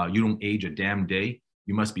 You don't age a damn day.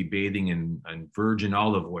 You must be bathing in virgin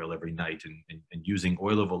olive oil every night and using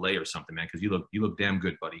oil of Olay or something, man, because you look damn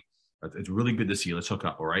good, buddy. It's really good to see you. Let's hook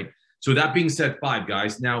up, all right? So that being said, 5,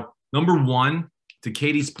 guys. Now, number 1, to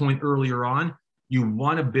Katie's point earlier on, you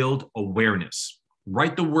want to build awareness.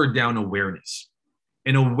 Write the word down, awareness.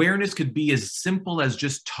 And awareness could be as simple as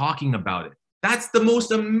just talking about it. That's the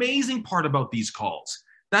most amazing part about these calls.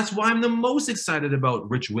 That's why I'm the most excited about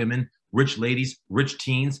rich women, rich ladies, rich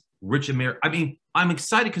teens, rich America. I'm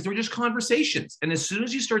excited because they're just conversations. And as soon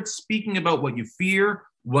as you start speaking about what you fear,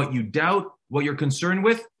 what you doubt, what you're concerned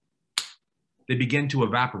with, they begin to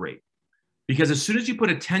evaporate. Because as soon as you put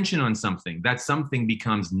attention on something, that something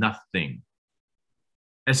becomes nothing.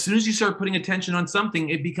 As soon as you start putting attention on something,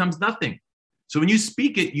 it becomes nothing. So when you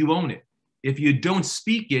speak it, you own it. If you don't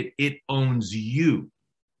speak it, it owns you.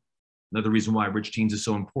 Another reason why Rich Teens is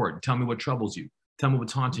so important. Tell me what troubles you. Tell me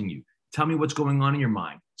what's haunting you. Tell me what's going on in your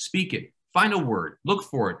mind. Speak it. Find a word. Look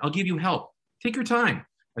for it. I'll give you help. Take your time.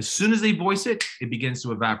 As soon as they voice it, it begins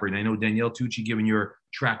to evaporate. And I know Danielle Tucci, given your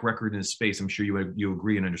track record in this space, I'm sure you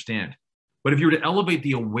agree and understand. But if you were to elevate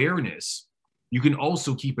the awareness, you can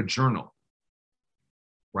also keep a journal,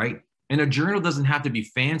 right? And a journal doesn't have to be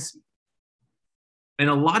fancy. And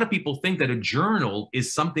a lot of people think that a journal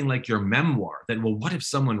is something like your memoir, that, well, what if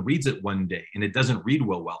someone reads it one day and it doesn't read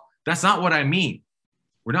well? That's not what I mean.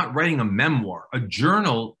 We're not writing a memoir. A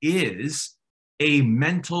journal is a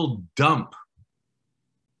mental dump.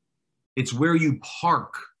 It's where you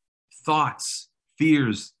park thoughts,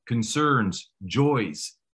 fears, concerns,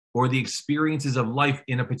 joys, or the experiences of life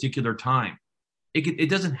in a particular time. It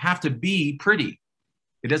doesn't have to be pretty.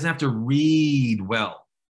 It doesn't have to read well.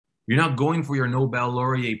 You're not going for your Nobel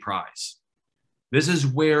Laureate Prize. This is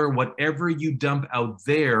where whatever you dump out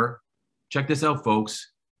there, check this out,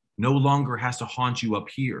 folks, no longer has to haunt you up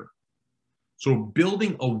here. So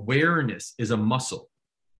building awareness is a muscle.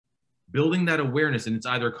 Building that awareness, and it's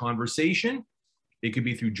either a conversation, it could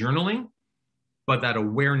be through journaling, but that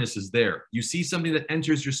awareness is there. You see something that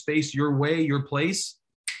enters your space, your way, your place,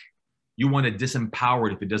 you want to disempower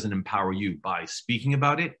it if it doesn't empower you by speaking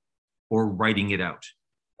about it or writing it out.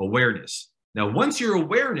 Awareness. Now, once you're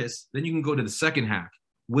awareness, then you can go to the second hack,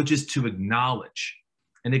 which is to acknowledge.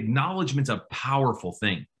 And acknowledgement's a powerful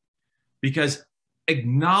thing because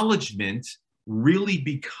acknowledgement really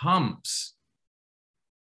becomes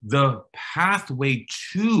the pathway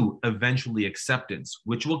to eventually acceptance,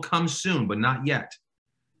 which will come soon, but not yet.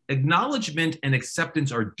 Acknowledgement and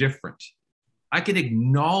acceptance are different. I can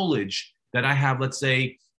acknowledge that I have, let's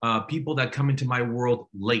say, people that come into my world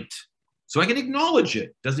late. So I can acknowledge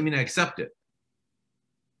it. Doesn't mean I accept it.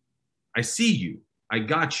 I see you. I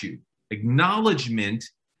got you. Acknowledgement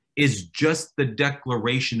is just the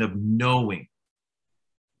declaration of knowing.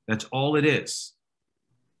 That's all it is.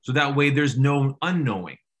 So that way there's no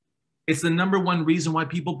unknowing. It's the number one reason why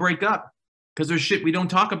people break up, because there's shit we don't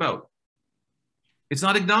talk about. It's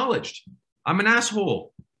not acknowledged. I'm an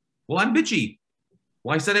asshole. Well, I'm bitchy.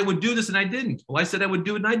 Well, I said I would do this and I didn't. Well, I said I would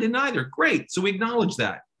do it and I didn't either. Great. So we acknowledge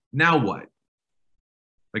that. Now what?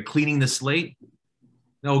 Like cleaning the slate?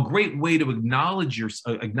 Now, a great way to acknowledge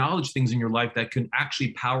things in your life that can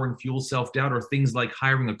actually power and fuel self-doubt are things like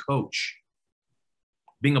hiring a coach,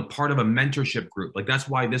 being a part of a mentorship group. Like that's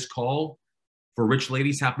why this call for rich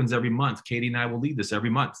ladies happens every month. Katie and I will lead this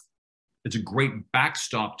every month. It's a great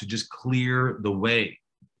backstop to just clear the way.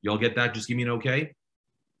 Y'all get that? Just give me an okay. And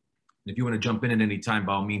if you want to jump in at any time,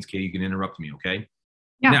 by all means, Katie, you can interrupt me, okay?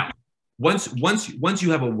 Yeah. Now, once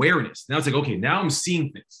you have awareness, now it's like, okay, now I'm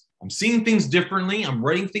seeing things. I'm seeing things differently. I'm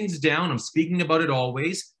writing things down. I'm speaking about it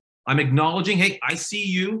always. I'm acknowledging, hey, I see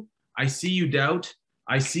you. I see you, doubt.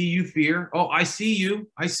 I see you, fear. Oh, I see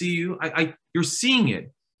you. I see you. You're seeing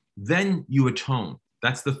it. Then you atone.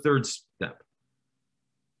 That's the third step.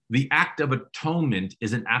 The act of atonement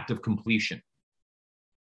is an act of completion.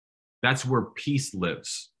 That's where peace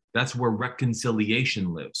lives. That's where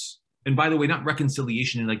reconciliation lives. And by the way, not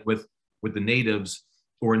reconciliation like with the natives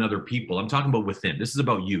or in other people. I'm talking about within. This is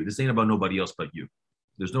about you. This ain't about nobody else but you.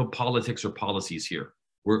 There's no politics or policies here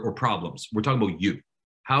or problems. We're talking about you.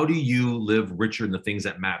 How do you live richer in the things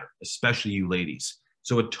that matter, especially you ladies?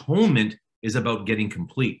 So atonement is about getting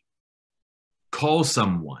complete. Call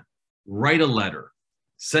someone, write a letter,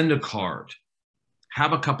 send a card,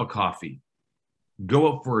 have a cup of coffee, go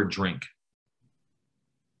out for a drink.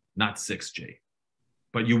 Not 6J.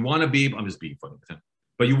 But you want to be, I'm just being funny with him,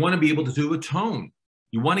 but you want to be able to atone.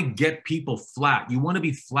 You want to get people flat. You want to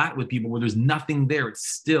be flat with people where there's nothing there. It's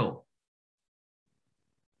still.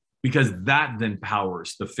 Because that then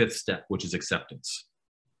powers the fifth step, which is acceptance.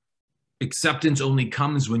 Acceptance only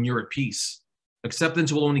comes when you're at peace.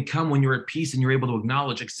 Acceptance will only come when you're at peace and you're able to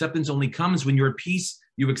acknowledge. Acceptance only comes when you're at peace,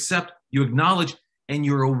 you accept, you acknowledge, and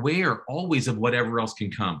you're aware always of whatever else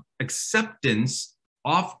can come. Acceptance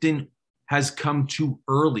often has come too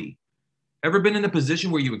early. Ever been in a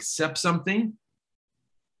position where you accept something,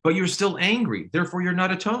 but you're still angry, therefore you're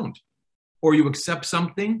not atoned? Or you accept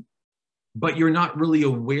something, but you're not really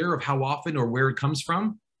aware of how often or where it comes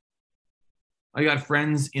from? I got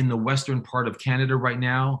friends in the western part of Canada right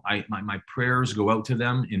now. My prayers go out to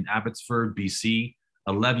them in Abbotsford, BC.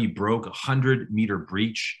 A levee broke, 100-meter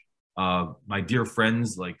breach. My dear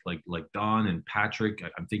friends like Don and Patrick,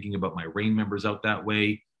 I'm thinking about my RAIN members out that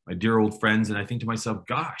way, my dear old friends, and I think to myself,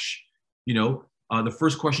 gosh, the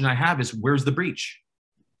first question I have is, where's the breach?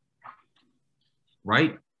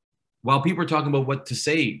 Right? While people are talking about what to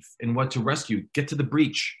save and what to rescue, get to the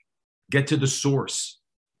breach, get to the source.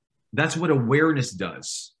 That's what awareness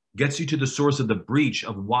does. Gets you to the source of the breach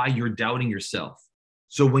of why you're doubting yourself.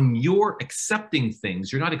 So when you're accepting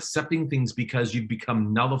things, you're not accepting things because you've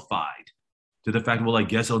become nullified to the fact, well, I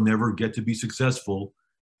guess I'll never get to be successful.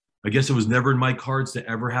 I guess it was never in my cards to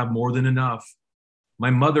ever have more than enough. My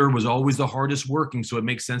mother was always the hardest working, so it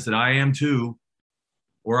makes sense that I am too.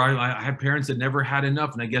 Or I have parents that never had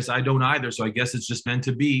enough, and I guess I don't either, so I guess it's just meant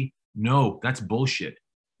to be. No, that's bullshit.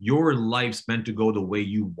 Your life's meant to go the way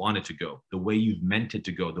you want it to go, the way you've meant it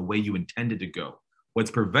to go, the way you intended to go.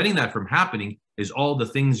 What's preventing that from happening is all the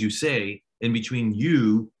things you say in between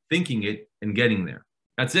you thinking it and getting there.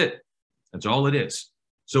 That's it. That's all it is.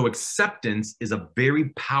 So acceptance is a very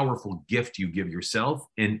powerful gift you give yourself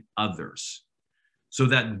and others. So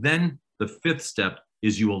that then the fifth step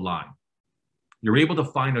is you align. You're able to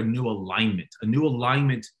find a new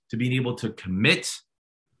alignment to being able to commit,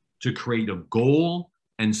 to create a goal,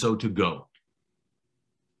 and so to go.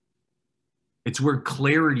 It's where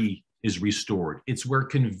clarity is restored. It's where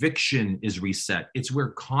conviction is reset. It's where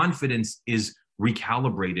confidence is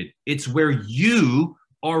recalibrated. It's where you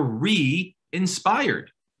are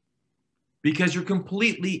re-inspired because you're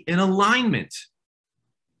completely in alignment.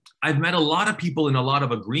 I've met a lot of people in a lot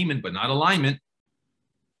of agreement, but not alignment.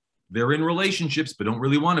 They're in relationships, but don't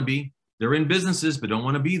really want to be. They're in businesses, but don't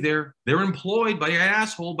want to be there. They're employed by an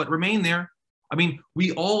asshole, but remain there. I mean,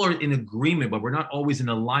 we all are in agreement, but we're not always in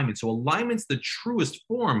alignment. So alignment's the truest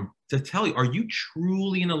form to tell you, are you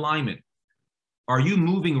truly in alignment? Are you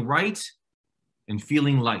moving right and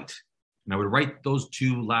feeling light? And I would write those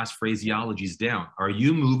two last phraseologies down. Are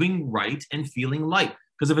you moving right and feeling light?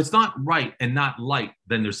 Because if it's not right and not light,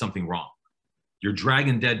 then there's something wrong. You're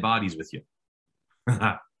dragging dead bodies with you.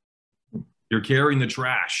 You're carrying the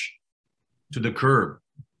trash to the curb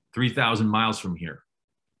 3,000 miles from here.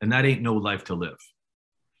 And that ain't no life to live.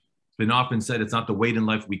 It's been often said, it's not the weight in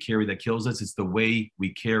life we carry that kills us, it's the way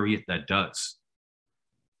we carry it that does.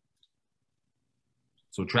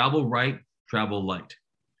 So travel right, travel light.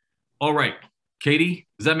 All right, Katie,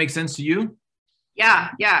 does that make sense to you? Yeah,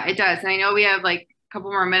 it does. And I know we have like a couple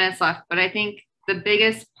more minutes left, but I think the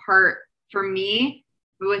biggest part for me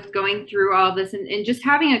with going through all this and just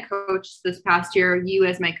having a coach this past year, you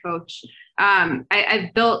as my coach,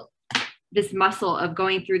 I've built this muscle of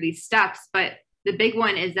going through these steps, but the big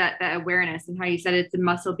one is that awareness, and how you said it's a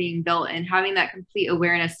muscle being built, and having that complete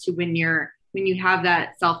awareness to when you have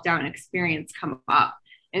that self-doubt experience come up.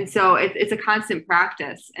 And so it's a constant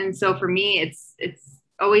practice. And so for me, it's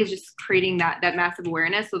always just creating that massive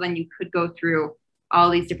awareness. So then you could go through all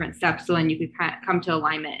these different steps. So then you could come to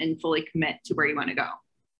alignment and fully commit to where you want to go.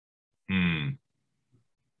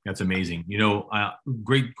 That's amazing. You know,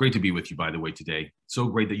 great to be with you, by the way, today. So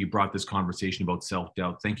great that you brought this conversation about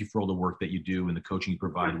self-doubt. Thank you for all the work that you do and the coaching you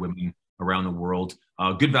provide women around the world.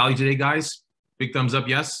 Good value today, guys. Big thumbs up.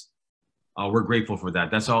 Yes. We're grateful for that.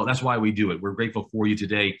 That's all. That's why we do it. We're grateful for you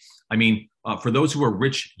today. I mean, for those who are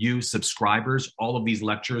Rich U subscribers, all of these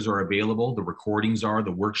lectures are available. The recordings are,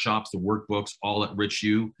 the workshops, the workbooks, all at Rich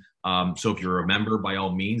U. So if you're a member, by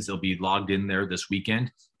all means, they'll be logged in there this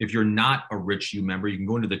weekend. If you're not a Rich U member, you can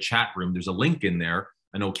go into the chat room. There's a link in there.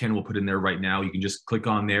 I know Ken will put in there right now. You can just click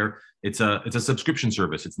on there. It's a subscription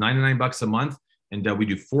service. It's $99 a month. And we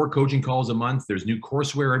do 4 coaching calls a month. There's new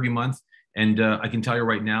courseware every month. And I can tell you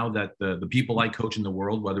right now that the people I coach in the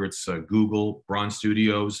world, whether it's Google, Bronze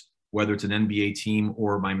Studios, whether it's an NBA team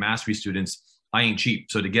or my mastery students, I ain't cheap.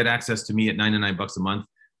 So to get access to me at $99 a month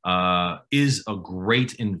is a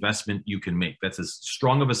great investment you can make. That's as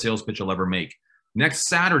strong of a sales pitch I'll ever make. Next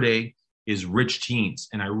Saturday is Rich Teens.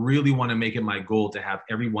 And I really want to make it my goal to have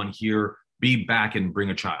everyone here be back and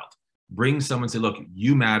bring a child. Bring someone, say, look,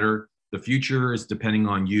 you matter. The future is depending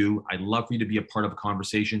on you. I'd love for you to be a part of a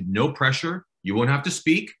conversation. No pressure. You won't have to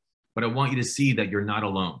speak, but I want you to see that you're not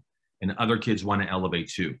alone and other kids want to elevate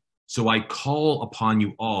too. So I call upon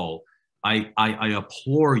you all. I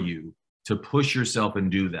implore you to push yourself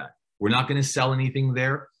and do that. We're not going to sell anything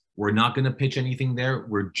there. We're not going to pitch anything there.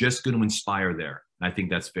 We're just going to inspire there. And I think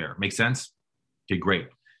that's fair. Make sense? Okay, great.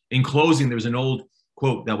 In closing, there's an old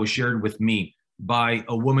quote that was shared with me by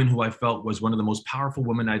a woman who I felt was one of the most powerful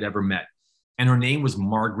women I'd ever met. And her name was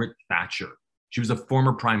Margaret Thatcher. She was a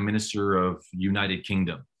former prime minister of United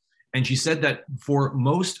Kingdom. And she said that for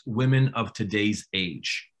most women of today's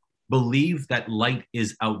age, believe that light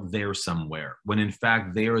is out there somewhere, when in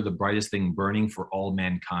fact they are the brightest thing burning for all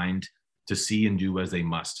mankind to see and do as they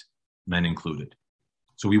must, men included.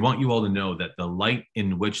 So we want you all to know that the light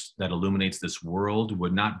in which that illuminates this world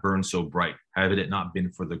would not burn so bright had it not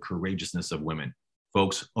been for the courageousness of women.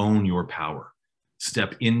 Folks, own your power.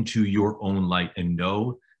 Step into your own light and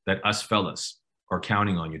know that us fellas are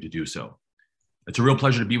counting on you to do so. It's a real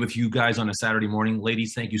pleasure to be with you guys on a Saturday morning.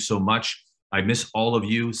 Ladies, thank you so much. I miss all of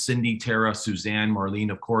you. Cindy, Tara, Suzanne,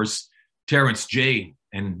 Marlene, of course, Terrence, Jay,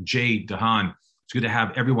 and Jay Dahan. It's good to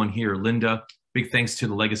have everyone here. Linda, big thanks to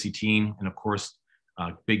the Legacy team. And of course,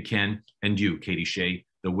 Big Ken and you, Katie Shea,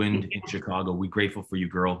 the Wind in Chicago. We're grateful for you,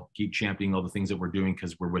 girl. Keep championing all the things that we're doing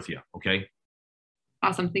because we're with you, okay?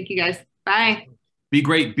 Awesome. Thank you, guys. Bye. Be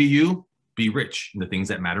great, be you, be rich in the things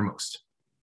that matter most.